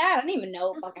 add that. I didn't even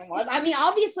know what fucking was. I mean,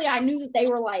 obviously I knew that they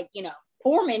were like,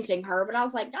 tormenting her, but I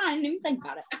was like, I didn't even think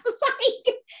about it. I was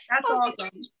like, that's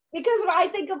awesome. Because when I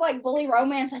think of like bully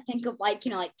romance, I think of like,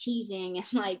 like teasing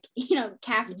and like,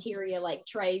 cafeteria like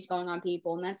trays going on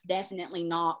people. And that's definitely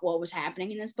not what was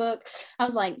happening in this book. I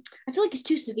was like, I feel like it's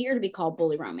too severe to be called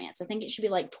bully romance. I think it should be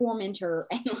like tormentor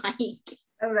and like.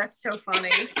 Oh, that's so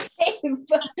funny.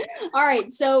 All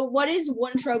right. So what is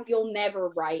one trope you'll never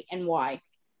write and why?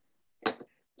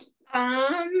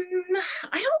 I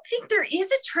don't think there is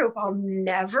a trope I'll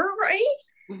never write.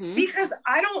 Mm-hmm. Because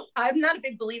I'm not a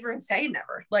big believer in saying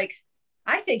never. Like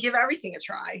I say, give everything a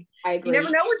try. I agree. You never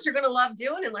know what you're going to love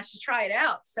doing unless you try it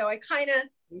out. So I kind of,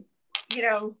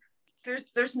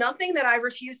 there's nothing that I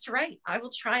refuse to write. I will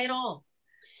try it all.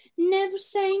 Never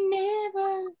say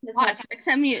never.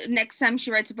 Next time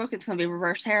she writes a book, it's going to be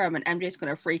reverse harem and MJ's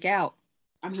going to freak out.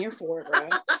 I'm here for it, bro.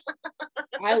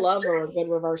 I love a good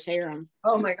reverse harem.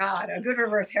 Oh my God. A good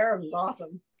reverse harem is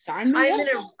awesome. So I'm in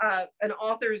an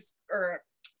author's, or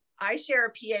I share a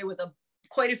PA with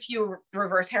quite a few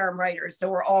reverse harem writers. So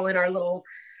we're all in our little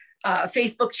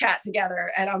Facebook chat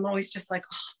together. And I'm always just like,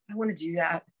 oh, I want to do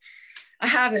that. I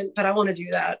haven't, but I want to do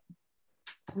that.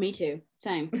 Me too.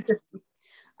 Same.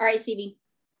 All right, CB.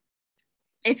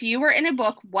 If you were in a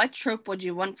book, what trope would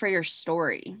you want for your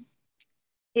story?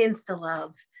 Insta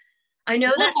love. I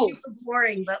know that's super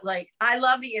boring, but like, I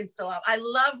love the insta love. I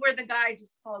love where the guy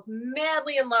just falls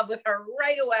madly in love with her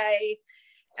right away.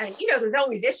 And there's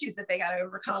always issues that they got to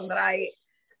overcome, but I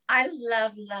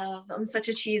love love. I'm such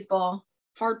a cheese ball.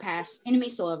 Hard pass.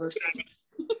 Enemies to lovers.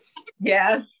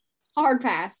 Yeah. Hard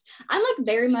pass. I'm like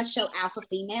very much so alpha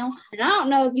female. And I don't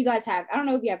know if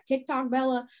you have TikTok,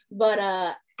 Bella,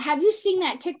 but have you seen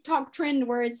that TikTok trend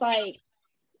where it's like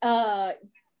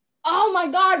oh my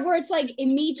God, where it's like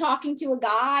me talking to a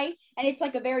guy and it's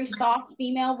like a very soft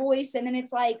female voice. And then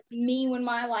it's like me when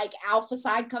my like alpha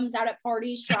side comes out at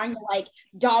parties trying to like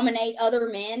dominate other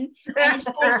men. And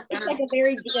it's like a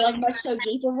very like much so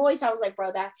deeper voice. I was like,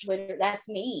 bro, that's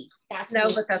me. That's me.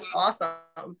 But that's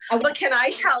awesome. But can I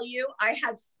tell you, I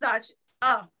had such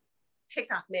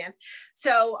TikTok, man.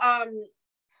 So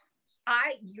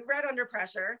you read Under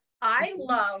Pressure. I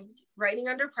loved writing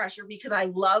Under Pressure because I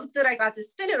loved that I got to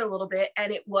spin it a little bit.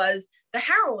 And it was the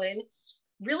heroine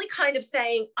really kind of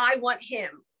saying, I want him.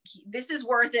 This is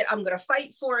worth it. I'm going to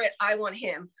fight for it. I want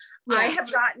him. Yeah. I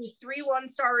have gotten 3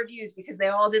 1-star reviews because they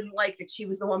all didn't like that she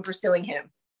was the one pursuing him.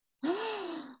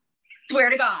 Swear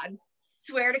to God.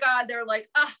 They're like,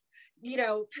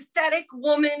 pathetic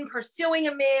woman pursuing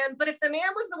a man. But if the man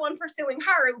was the one pursuing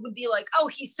her, it would be like, oh,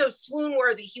 he's so swoon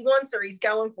worthy. He wants her. He's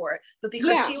going for it. But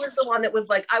because she was the one that was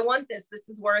like, I want this. This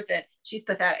is worth it. She's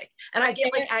pathetic. And I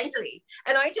get like angry.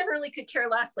 And I generally could care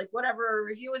less. Like whatever a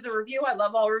review is a review. I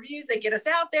love all reviews. They get us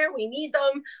out there. We need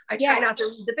them. I try not to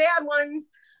read the bad ones.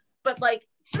 But like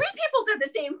 3 people said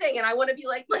the same thing. And I want to be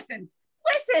like, listen,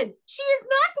 she is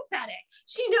not pathetic.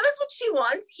 She knows what she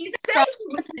wants. He's saying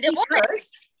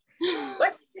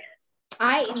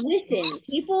listen,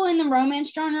 people in the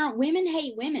romance genre, women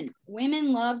hate women.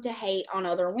 Women love to hate on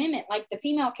other women. Like the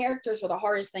female characters are the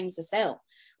hardest things to sell.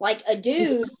 Like a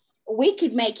dude, we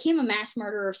could make him a mass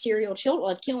murderer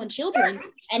of killing children,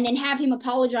 and then have him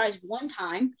apologize one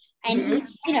time, and he's,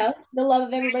 the love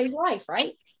of everybody's life,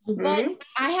 right? Mm-hmm. But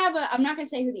I'm not going to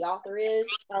say who the author is,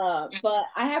 but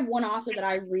I have one author that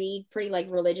I read pretty like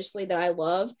religiously that I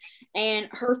love, and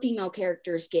her female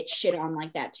characters get shit on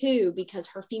like that too, because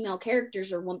her female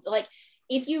characters are like,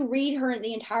 if you read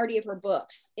the entirety of her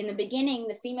books, in the beginning,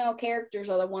 the female characters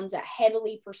are the ones that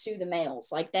heavily pursue the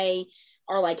males. Like they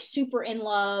are like super in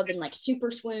love and like super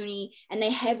swoony, and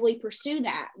they heavily pursue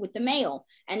that with the male.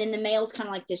 And then the male's kind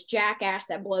of like this jackass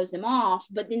that blows them off.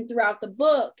 But then throughout the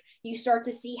book, you start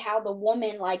to see how the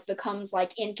woman like becomes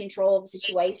like in control of the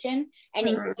situation and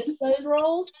accepts those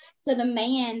roles. So the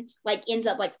man like ends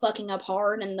up like fucking up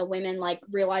hard, and the women like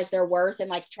realize their worth and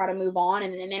like try to move on,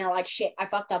 and then men are like, shit, I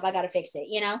fucked up, I gotta fix it,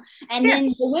 you know? And then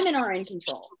the women are in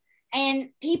control. And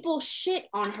people shit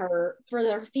on her for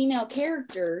their female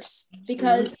characters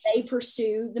because they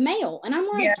pursue the male. And I'm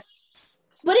like,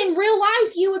 but in real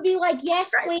life, you would be like,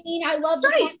 yes, queen, I love the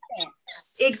content.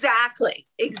 Exactly.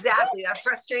 That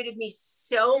frustrated me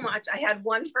so much. I had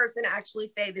one person actually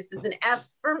say, this is an F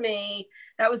for me.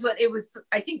 That was what it was.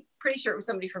 I think, pretty sure it was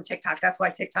somebody from TikTok. That's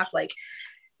why TikTok, like,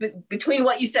 between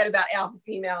what you said about alpha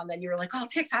female and then you were like, oh,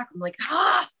 TikTok. I'm like,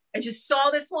 I just saw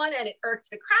this one and it irked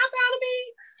the crap out of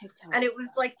me. TikTok. And it was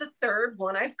like the third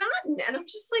one I've gotten. And I'm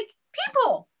just like,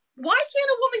 people, why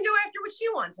can't a woman go after what she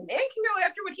wants? A man can go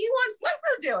after what he wants. Let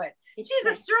her do it. She's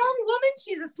a strong woman.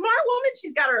 She's a smart woman.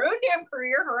 She's got her own damn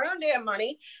career, her own damn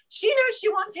money. She knows she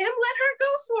wants him. Let her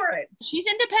go for it. She's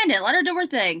independent. Let her do her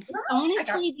thing.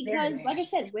 Honestly, because like I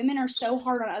said, women are so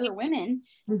hard on other women.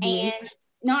 And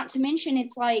not to mention,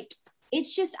 it's like,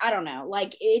 it's just, I don't know,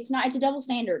 like it's a double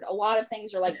standard. A lot of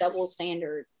things are like double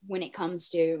standard when it comes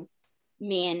to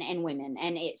men and women,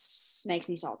 and it makes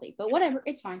me salty, but whatever,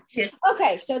 it's fine.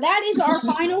 Okay, so that is our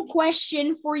final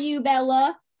question for you,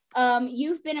 Bella.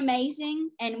 You've been amazing,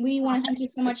 and we want to thank you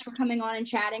so much for coming on and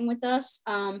chatting with us.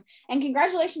 And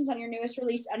congratulations on your newest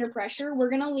release, Under Pressure.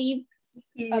 We're gonna leave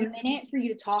a minute for you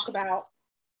to talk about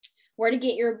where to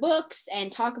get your books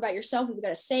and talk about yourself if you've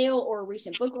got a sale or a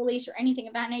recent book release or anything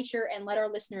of that nature, and let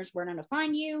our listeners where to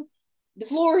find you. The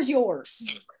floor is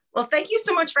yours. Well, thank you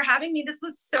so much for having me. This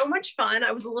was so much fun.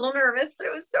 I was a little nervous, but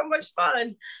it was so much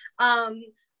fun.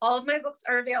 All of my books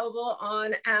are available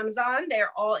on Amazon.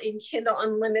 They're all in Kindle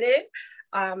Unlimited.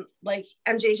 Like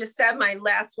MJ just said, my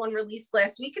last one released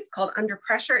last week. It's called Under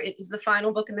Pressure. It is the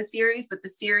final book in the series, but the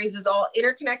series is all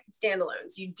interconnected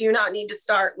standalones. You do not need to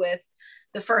start with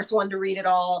the first one to read it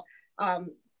all.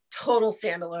 Total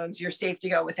standalones. You're safe to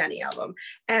go with any of them.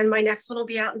 And my next one will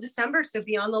be out in December. So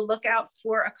be on the lookout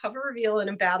for a cover reveal in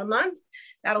about a month.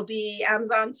 That'll be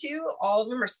Amazon too. All of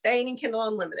them are staying in Kindle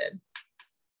Unlimited.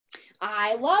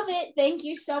 I love it. Thank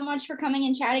you so much for coming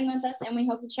and chatting with us, and we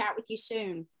hope to chat with you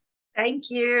soon. Thank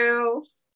you.